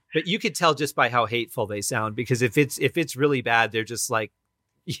 Right. But you could tell just by how hateful they sound, because if it's really bad, they're just like,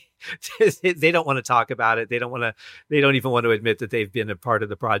 they don't want to talk about it. They don't even want to admit that they've been a part of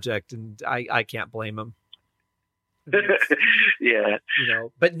the project. And I can't blame them. Yeah.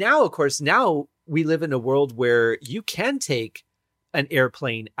 But now, of course, we live in a world where you can take an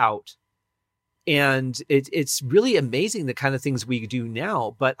airplane out, and it's really amazing the kind of things we do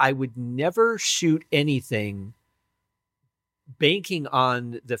now, but I would never shoot anything banking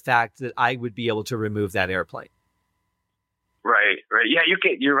on the fact that I would be able to remove that airplane. Right. Yeah,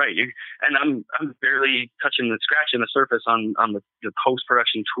 you're right. And I'm barely scratching the surface on the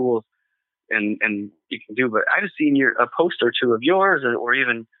post-production tools and you can do, but I've seen a post or two of yours or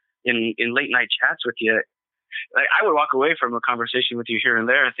even in late night chats with you. Like, I would walk away from a conversation with you here and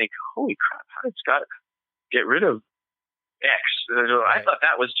there and think, holy crap, how did Scott get rid of X? Right. I thought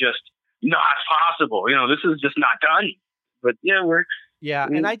that was just not possible. This is just not done. But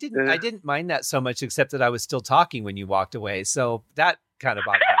and I didn't mind that so much, except that I was still talking when you walked away. So that kind of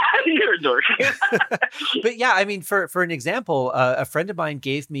bothered me. You're a dork. But yeah, I mean, for an example, a friend of mine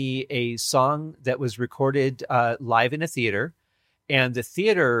gave me a song that was recorded live in a theater, and the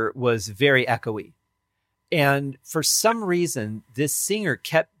theater was very echoey. And for some reason, this singer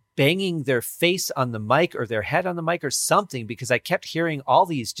kept banging their face on the mic or their head on the mic or something, because I kept hearing all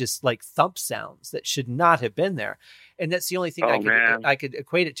these just like thump sounds that should not have been there. And that's the only thing I could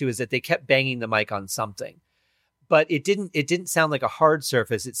equate it to, is that they kept banging the mic on something, but it didn't sound like a hard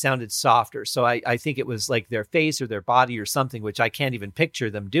surface. It sounded softer. So I think it was like their face or their body or something, which I can't even picture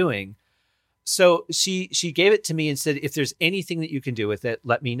them doing. So she gave it to me and said, if there's anything that you can do with it,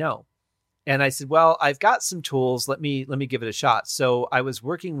 let me know. And I said, well, I've got some tools. Let me give it a shot. So I was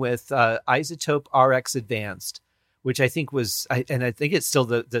working with Isotope RX Advanced, which I think was, and I think it's still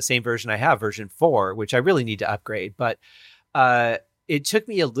the same version I have, version 4, which I really need to upgrade. But it took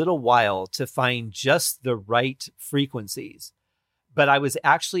me a little while to find just the right frequencies. But I was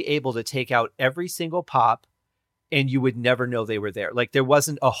actually able to take out every single pop, and you would never know they were there. Like, there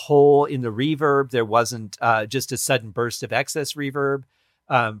wasn't a hole in the reverb. There wasn't just a sudden burst of excess reverb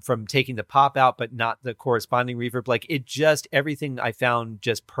from taking the pop out, but not the corresponding reverb. Like, it just, everything I found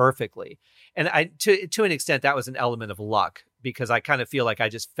just perfectly. And to an extent, that was an element of luck, because I kind of feel like I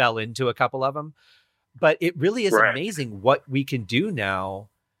just fell into a couple of them. But it really is amazing what we can do now.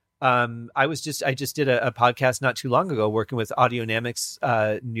 I just did a podcast not too long ago working with Audionamic's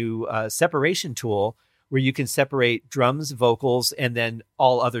new separation tool, where you can separate drums, vocals, and then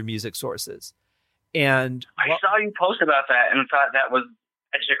all other music sources. And I saw you post about that and thought that was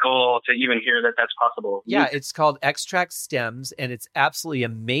magical to even hear that that's possible. Yeah, it's called Extract Stems, and it's absolutely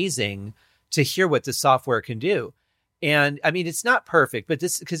amazing to hear what the software can do. And I mean, it's not perfect, but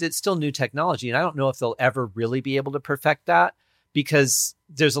because it's still new technology, and I don't know if they'll ever really be able to perfect that, because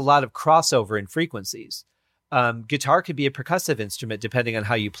there's a lot of crossover in frequencies. Guitar could be a percussive instrument depending on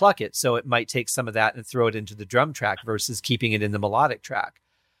how you pluck it. So it might take some of that and throw it into the drum track versus keeping it in the melodic track.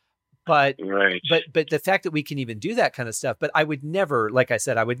 But the fact that we can even do that kind of stuff, but I would never, like I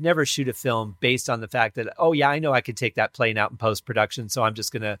said, I would never shoot a film based on the fact that, oh yeah, I know I could take that plane out in post-production. So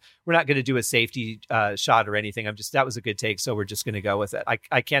we're not going to do a safety shot or anything. That was a good take. So we're just going to go with it.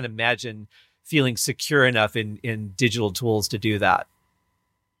 I can't imagine feeling secure enough in digital tools to do that.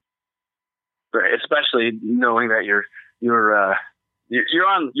 Right, especially knowing that you're there.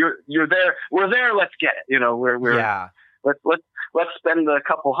 We're there. Let's get it. Let's spend a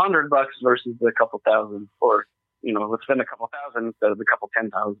couple $100 versus the couple thousand, or let's spend a couple thousand instead of the couple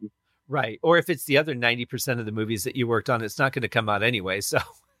 10,000. Right. Or if it's the other 90% of the movies that you worked on, it's not going to come out anyway. So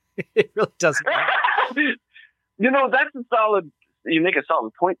it really doesn't matter. That's you make a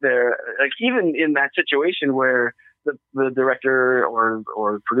solid point there. Like, even in that situation where the director or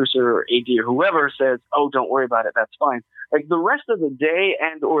producer or AD or whoever says, "Oh, don't worry about it, that's fine." Like, the rest of the day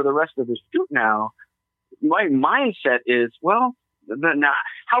and or the rest of the shoot now, my mindset is, well, now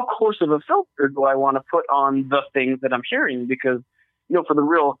how close of a filter do I want to put on the things that I'm hearing? Because, for the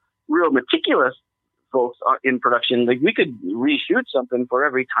real meticulous folks in production, like, we could reshoot something for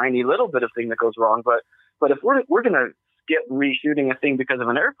every tiny little bit of thing that goes wrong. But if we're going to skip reshooting a thing because of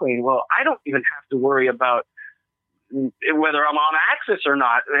an airplane, well, I don't even have to worry about whether I'm on axis or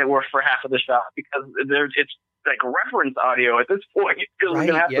not, or for half of the shot, because it's like reference audio at this point, because we're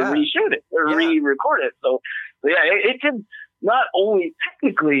going to have to reshoot it or re-record it. So it can not only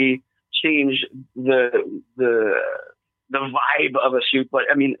technically change the vibe of a shoot, but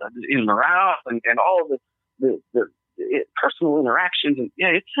I mean, in morale and all of the personal interactions, and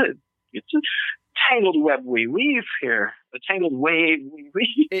it's a tangled web we weave here. A tangled wave we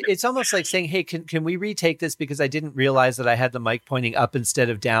weave. It's almost like saying, "Hey, can we retake this because I didn't realize that I had the mic pointing up instead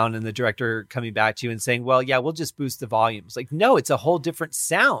of down," and the director coming back to you and saying, "Well, yeah, we'll just boost the volumes." Like, no, it's a whole different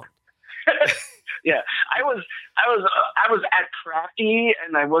sound. Yeah, I was at Crafty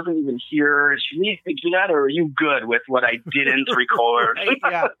and I wasn't even here. Should we do that, or are you good with what I didn't record?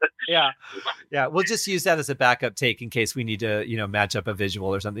 Right, yeah. We'll just use that as a backup take in case we need to, match up a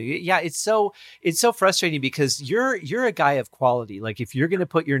visual or something. Yeah, it's so frustrating because you're a guy of quality. Like, if you're going to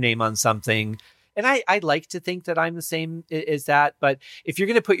put your name on something, and I like to think that I'm the same as that, but if you're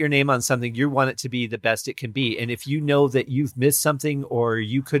going to put your name on something, you want it to be the best it can be. And if you know that you've missed something or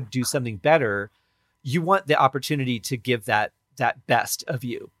you could do something better, you want the opportunity to give that best of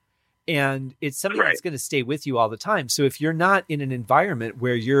you. And it's something that's going to stay with you all the time. So if you're not in an environment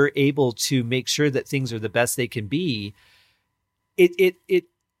where you're able to make sure that things are the best they can be, it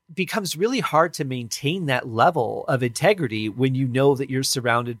becomes really hard to maintain that level of integrity when you know that you're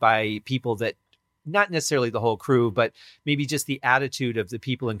surrounded by people that, not necessarily the whole crew, but maybe just the attitude of the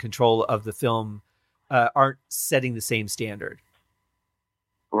people in control of the film aren't setting the same standard.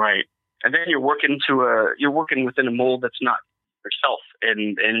 Right. And then you're working within a mold that's not yourself,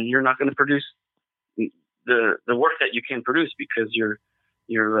 and you're not going to produce the work that you can produce because you're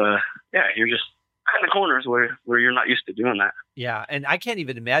just in the corners where you're not used to doing that. Yeah, and I can't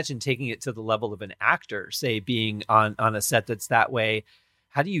even imagine taking it to the level of an actor, say, being on a set that's that way.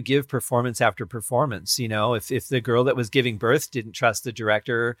 How do you give performance after performance? If the girl that was giving birth didn't trust the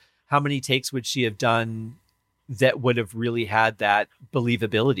director, how many takes would she have done that would have really had that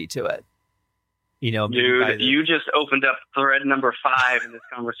believability to it? Dude, you just opened up thread number 5 in this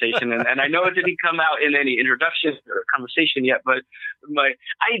conversation, and I know it didn't come out in any introduction or conversation yet, but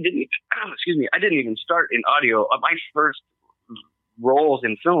I didn't even start in audio. My first roles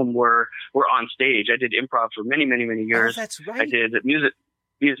in film were on stage. I did improv for many, many, many years. Oh, that's right. I did music.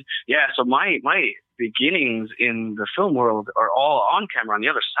 Yeah, so my beginnings in the film world are all on camera on the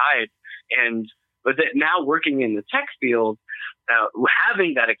other side, but now working in the tech field,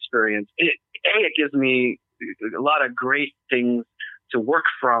 having that experience, it gives me a lot of great things to work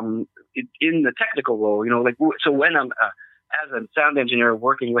from in the technical role. So when I'm as a sound engineer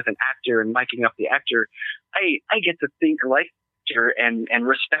working with an actor and miking up the actor, I get to think like actor and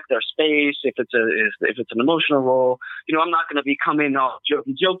respect their space. If it's an emotional role, I'm not going to be coming all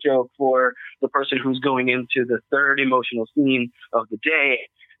joke for the person who's going into the third emotional scene of the day.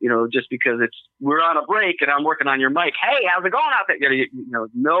 Just because we're on a break and I'm working on your mic. Hey, how's it going out there?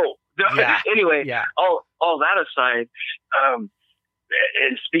 No. Yeah. Anyway, yeah. all that aside,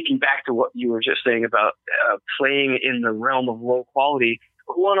 and speaking back to what you were just saying about playing in the realm of low quality,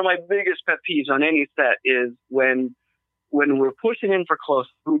 one of my biggest pet peeves on any set is when we're pushing in for close.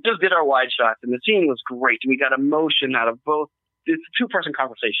 We just did our wide shots and the scene was great. We got emotion out of both. It's a 2-person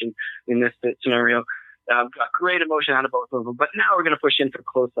conversation in this scenario. Got great emotion out of both of them, but now we're going to push in for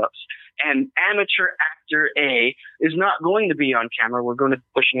close-ups. And amateur actor A is not going to be on camera. We're going to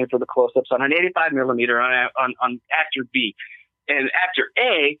push in for the close-ups on an 85 millimeter on actor B. And actor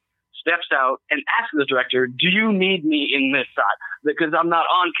A steps out and asks the director, "Do you need me in this shot? Because I'm not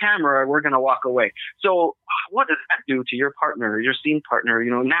on camera, we're going to walk away." So what does that do to your partner, your scene partner?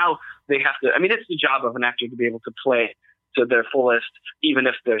 Now they have to, it's the job of an actor to be able to play to their fullest, even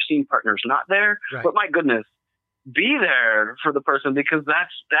if their scene partner's not there. Right. But my goodness, be there for the person, because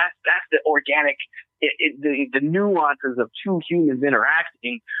that's the organic, the nuances of two humans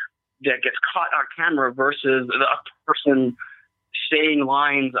interacting that gets caught on camera versus a person saying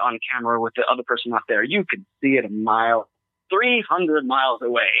lines on camera with the other person not there. You can see it a mile 300 miles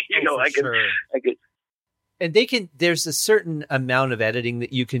away. Sure. I could. And there's a certain amount of editing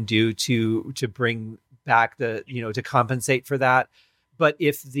that you can do to bring back to compensate for that. But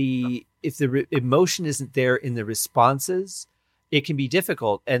if the emotion isn't there in the responses, it can be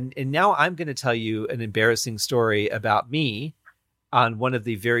difficult. And now I'm going to tell you an embarrassing story about me on one of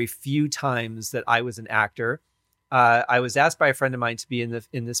the very few times that I was an actor. I was asked by a friend of mine to be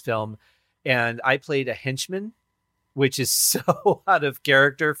in this film, and I played a henchman, which is so out of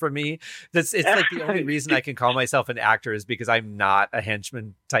character for me. It's like the only reason I can call myself an actor is because I'm not a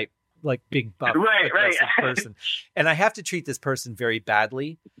henchman type, like big buff aggressive person. And I have to treat this person very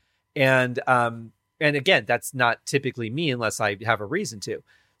badly. And again, that's not typically me unless I have a reason to.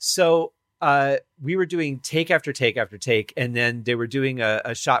 So we were doing take after take after take, and then they were doing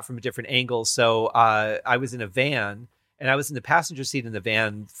a shot from a different angle. So I was in a van, and I was in the passenger seat in the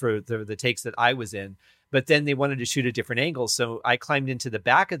van for the takes that I was in. But then they wanted to shoot a different angle. So I climbed into the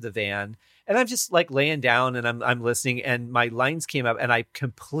back of the van, and I'm just like laying down and I'm listening, and my lines came up and I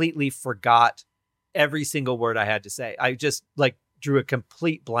completely forgot every single word I had to say. I just like drew a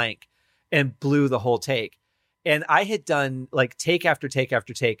complete blank and blew the whole take. And I had done like take after take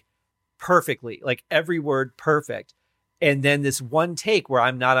after take perfectly, like every word perfect. And then this one take where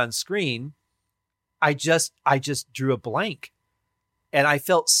I'm not on screen, I just drew a blank. And I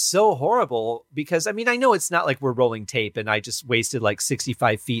felt so horrible because, I mean, I know it's not like we're rolling tape and I just wasted like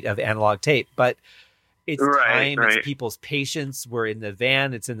 65 feet of analog tape, but it's time, it's people's patience. We're in the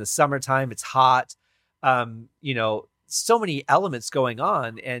van. It's in the summertime. It's hot. So many elements going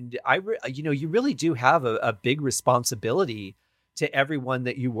on. And you really do have a big responsibility to everyone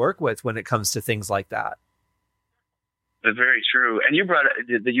that you work with when it comes to things like that. That's very true. And you highlighted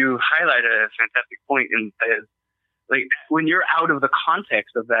a fantastic point in like when you're out of the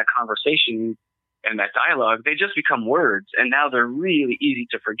context of that conversation and that dialogue, they just become words. And now they're really easy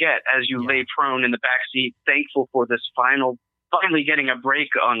to forget as you lay prone in the backseat, thankful for this finally getting a break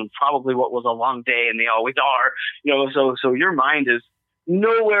on probably what was a long day. And they always are, so your mind is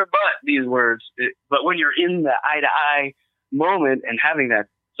nowhere but these words. But when you're in the eye to eye moment and having that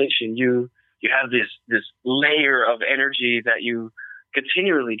conversation, you have this layer of energy that you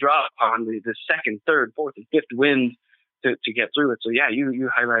continually draw upon the second, third, fourth, and fifth wind to get through it. So yeah, you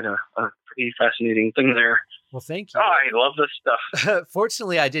highlight a pretty fascinating thing there. Well, thank you. Oh, I love this stuff.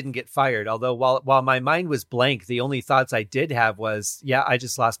 Fortunately, I didn't get fired. Although while my mind was blank, the only thoughts I did have was, I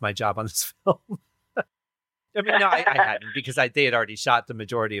just lost my job on this film. I mean, no, I hadn't, because they had already shot the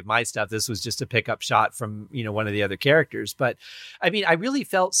majority of my stuff. This was just a pickup shot from, one of the other characters. But I mean, I really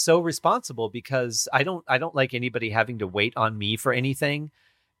felt so responsible because I don't like anybody having to wait on me for anything.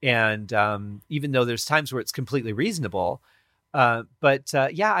 And even though there's times where it's completely reasonable, I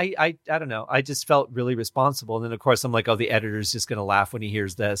don't know. I just felt really responsible. And then of course I'm like, oh, the editor's just going to laugh when he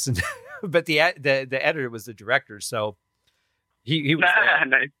hears this. And but the editor was the director, so he was there.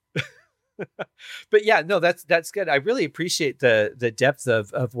 Nice. But yeah, no, that's good. I really appreciate the depth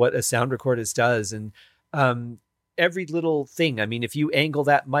of what a sound recordist does, and every little thing. I mean, if you angle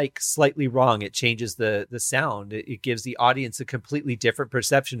that mic slightly wrong, it changes the sound. It gives the audience a completely different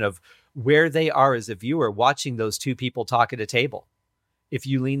perception of where they are as a viewer watching those two people talk at a table. If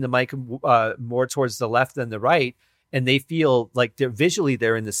you lean the mic more towards the left than the right, and they feel like they're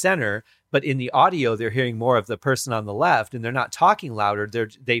in the center, but in the audio, they're hearing more of the person on the left, and they're not talking louder.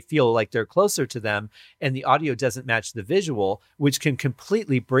 They feel like they're closer to them, and the audio doesn't match the visual, which can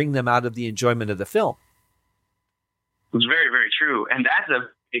completely bring them out of the enjoyment of the film. It's very, very true. And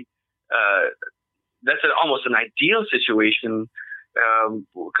that's almost an ideal situation,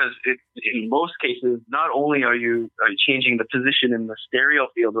 because in most cases, not only are you changing the position in the stereo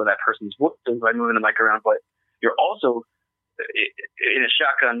field where that person's voice is by moving the mic around, but you're also in a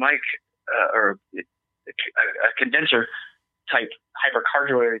shotgun mic or a condenser type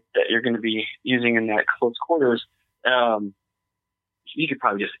hypercardioid that you're going to be using in that close quarters. You could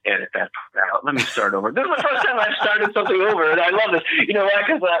probably just edit that part out. Let me start over. This is the first time I've started something over, and I love this. You know why?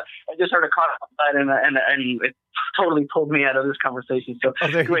 Because I just heard a comment and it totally pulled me out of this conversation. So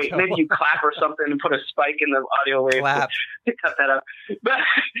great. Maybe you clap or something and put a spike in the audio wave to cut that out. But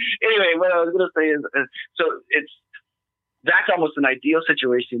anyway, what I was going to say is so that's almost an ideal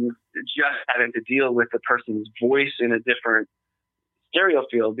situation, just having to deal with the person's voice in a different stereo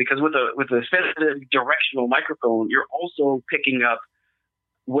field, because with a sensitive directional microphone, you're also picking up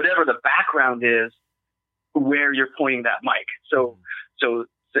whatever the background is where you're pointing that mic. So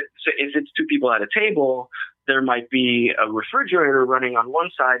if it's two people at a table, there might be a refrigerator running on one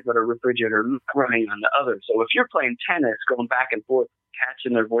side, but a refrigerator running on the other. So if you're playing tennis, going back and forth,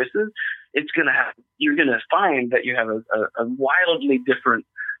 catching their voices, you're going to find that you have a wildly different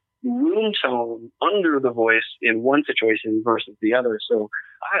room tone under the voice in one situation versus the other. So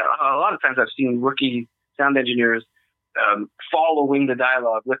a lot of times I've seen rookie sound engineers following the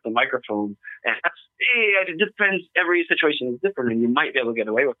dialogue with the microphone, and it depends. Every situation is different, and you might be able to get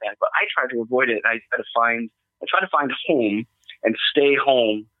away with that. But I try to avoid it. I try to find home and stay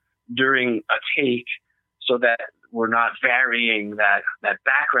home during a take, so that we're not varying that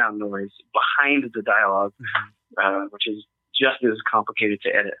background noise behind the dialogue, which is just as complicated to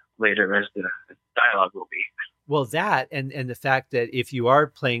edit later as the dialogue will be. Well, that and the fact that if you are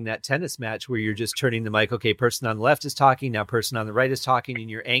playing that tennis match where you're just turning the mic, okay, person on the left is talking, now person on the right is talking, and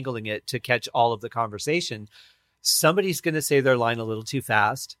you're angling it to catch all of the conversation, somebody's going to say their line a little too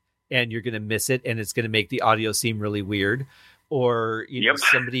fast and you're going to miss it, and it's going to make the audio seem really weird. Or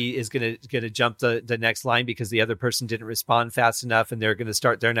somebody is going to jump the next line because the other person didn't respond fast enough, and they're going to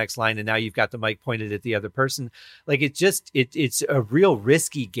start their next line, and now you've got the mic pointed at the other person. Like it's a real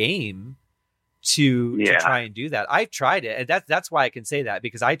risky game to try and do that. I've tried it, and that's why I can say that,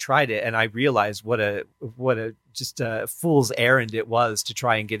 because I tried it and I realized what a just a fool's errand it was to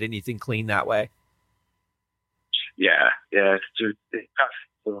try and get anything clean that way. Yeah, it's tough.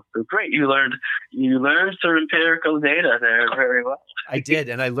 So great. You learned some empirical data there very well. I did.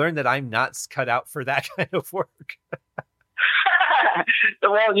 And I learned that I'm not cut out for that kind of work.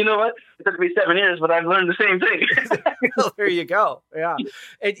 Well, you know what? It took me 7 years, but I've learned the same thing. Well, there you go. Yeah.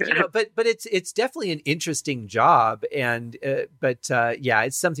 And, but it's definitely an interesting job. And,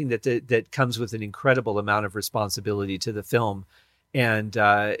 it's something that comes with an incredible amount of responsibility to the film. And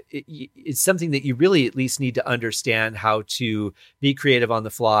it's something that you really at least need to understand how to be creative on the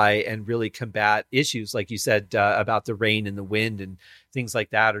fly and really combat issues, like you said, about the rain and the wind and things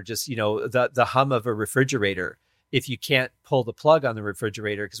like that, or just, the hum of a refrigerator. If you can't pull the plug on the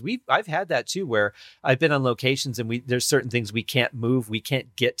refrigerator, because I've had that too, where I've been on locations and there's certain things we can't move, we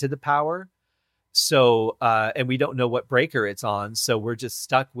can't get to the power. So, and we don't know what breaker it's on. So we're just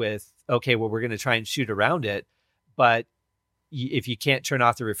stuck with, okay, well, we're going to try and shoot around it. But if you can't turn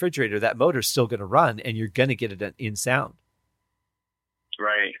off the refrigerator, that motor's still going to run, and you're going to get it in sound.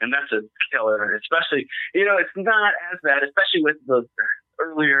 Right. And that's a killer, especially, it's not as bad, especially with the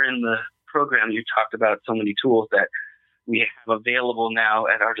earlier in the program, you talked about so many tools that we have available now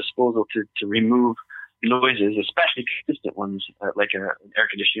at our disposal to remove noises, especially consistent ones, like an air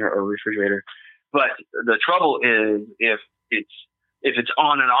conditioner or a refrigerator. But the trouble is if it's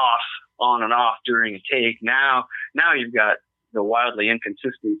on and off during a take, now you've got the wildly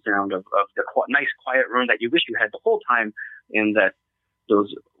inconsistent sound of the nice quiet room that you wish you had the whole time, in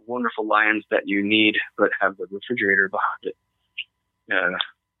those wonderful lines that you need but have the refrigerator behind it.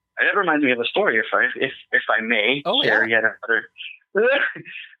 That reminds me of a story, if I may share yet another.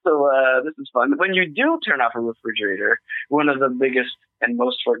 So this is fun. When you do turn off a refrigerator, one of the biggest and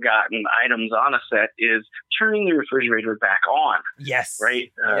most forgotten items on a set is turning the refrigerator back on. Yes.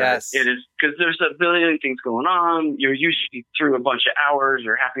 Right? Yes. It is, because there's a billion things going on. You're usually through a bunch of hours.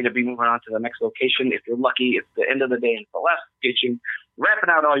 You're happy to be moving on to the next location. If you're lucky, it's the end of the day and it's the last location. Wrapping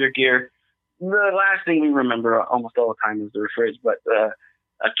out all your gear. The last thing we remember almost all the time is the fridge. But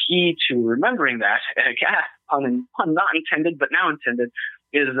a key to remembering that, pun not intended, but now intended,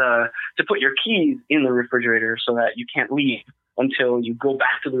 is to put your keys in the refrigerator so that you can't leave until you go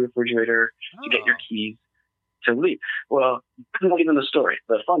back to the refrigerator to get your keys to leave. Well, that's not even the story.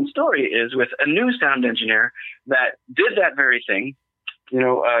 The fun story is with a new sound engineer that did that very thing,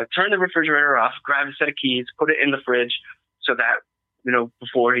 turned the refrigerator off, grabbed a set of keys, put it in the fridge so that,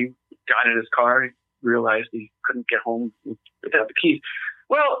 before he got in his car, he realized he couldn't get home without the keys.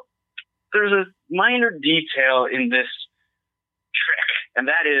 Well, there's a minor detail in this trick, and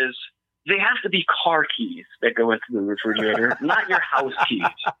that is they have to be car keys that go into the refrigerator, not your house keys.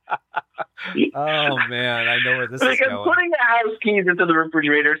 Oh, man, I know where this is going. Because putting the house keys into the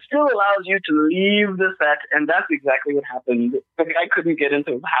refrigerator still allows you to leave the set, and that's exactly what happened. The guy couldn't get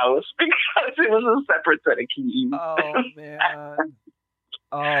into his house because it was a separate set of keys. Oh, man.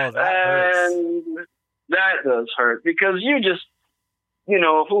 Oh, that hurts. And that does hurt, because you just, who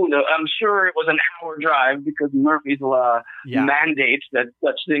knows? I'm sure it was an hour drive, because Murphy's Law mandates that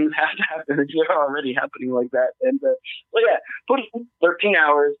such things have to happen if they're already happening like that. And put 13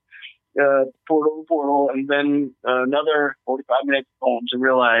 hours, portal, and then another 45 minutes home to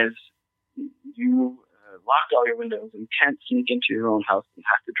realize you locked all your windows and can't sneak into your own house and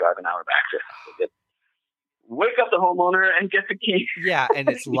have to drive an hour back to wake up the homeowner and get the key. Yeah, and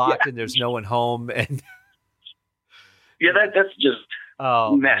it's locked and there's no one home. And Yeah, that's just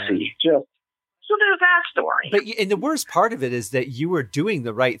messy. Man. So there's that story. But and the worst part of it is that you were doing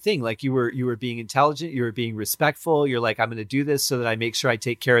the right thing. Like you were being intelligent. You were being respectful. You're like, I'm going to do this so that I make sure I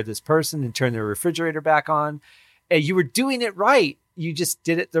take care of this person and turn the refrigerator back on. And you were doing it right. You just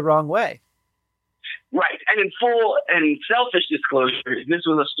did it the wrong way. Right. And in full and selfish disclosure, this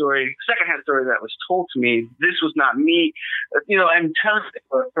was a story, secondhand story that was told to me. This was not me. I'm telling it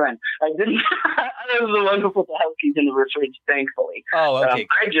to a friend. I didn't. I was the one who put the house keys in the fridge, thankfully. Oh, okay.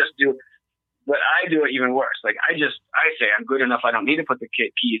 I just do. But I do it even worse. Like I say I'm good enough. I don't need to put the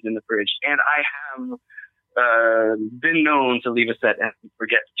keys in the fridge. And I have been known to leave a set and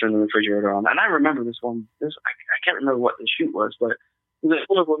forget to turn the refrigerator on. And I remember this one. I can't remember what the shoot was, but it was an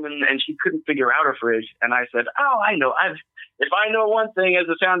older woman and she couldn't figure out her fridge. And I said, "Oh, I know. If I know one thing as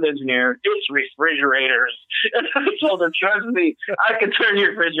a sound engineer, it's refrigerators." And I told her, "Trust me, I can turn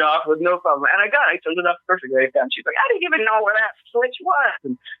your fridge off with no problem." And I turned it off perfectly. And she's like, "I didn't even know where that switch was."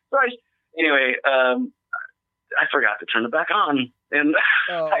 And so Anyway, I forgot to turn it back on, and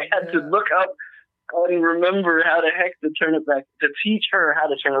I had to look up and remember how the heck to turn it back, to teach her how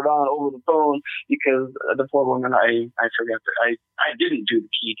to turn it on over the phone, because the poor woman, I forgot I didn't do the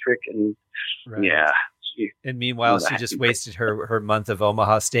key trick, and right. Yeah. And meanwhile, she just wasted her month of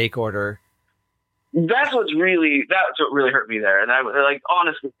Omaha steak order. That's what really hurt me there, and I like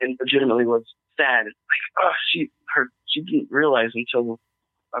honestly and legitimately was sad. Like, she didn't realize until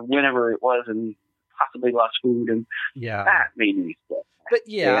whenever it was, and possibly lost food, and that made me sick. But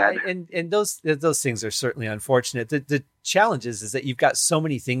and those things are certainly unfortunate. The challenge is that you've got so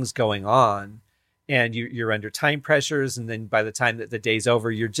many things going on, and you're under time pressures, and then by the time that the day's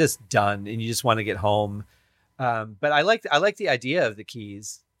over, you're just done, and you just want to get home. But I like the idea of the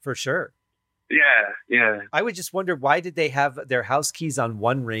keys for sure. Yeah. I would just wonder, why did they have their house keys on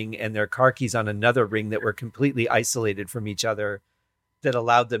one ring and their car keys on another ring that were completely isolated from each other, that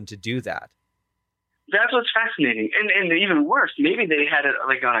allowed them to do that? That's what's fascinating. And even worse, maybe they had it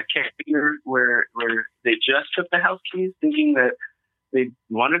like on a carrier where they just took the house keys thinking that they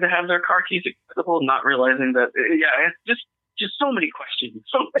wanted to have their car keys accessible, not realizing that, it's just so many questions.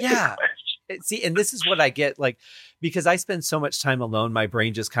 See, and this is what I get, like, because I spend so much time alone, my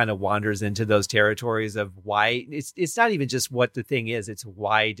brain just kind of wanders into those territories of why. It's not even just what the thing is, it's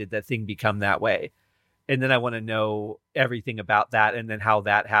why did that thing become that way? And then I want to know everything about that, and then how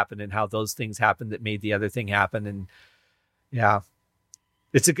that happened, and how those things happened that made the other thing happen. And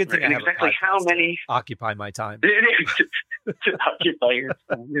it's a good thing. And exactly how many occupy my time. To occupy your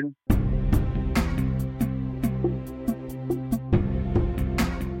time.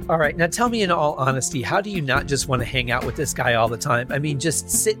 All right. Now tell me, in all honesty, how do you not just want to hang out with this guy all the time? I mean, just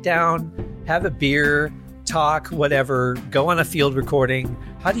sit down, have a beer, talk, whatever, go on a field recording.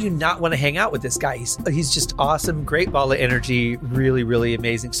 How do you not want to hang out with this guy? He's just awesome, great ball of energy, really, really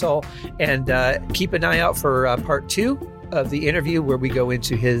amazing soul. And keep an eye out for part 2 of the interview, where we go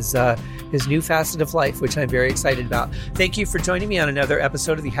into his new facet of life, which I'm very excited about. Thank you for joining me on another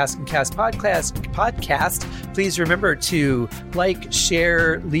episode of the Haskincast podcast. Please remember to like,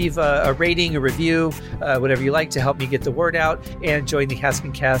 share, leave a rating, a review, whatever you like to help me get the word out, and join the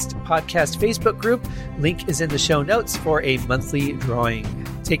Haskincast podcast Facebook group. Link is in the show notes for a monthly drawing.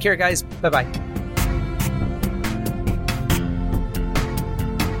 Take care, guys. Bye-bye.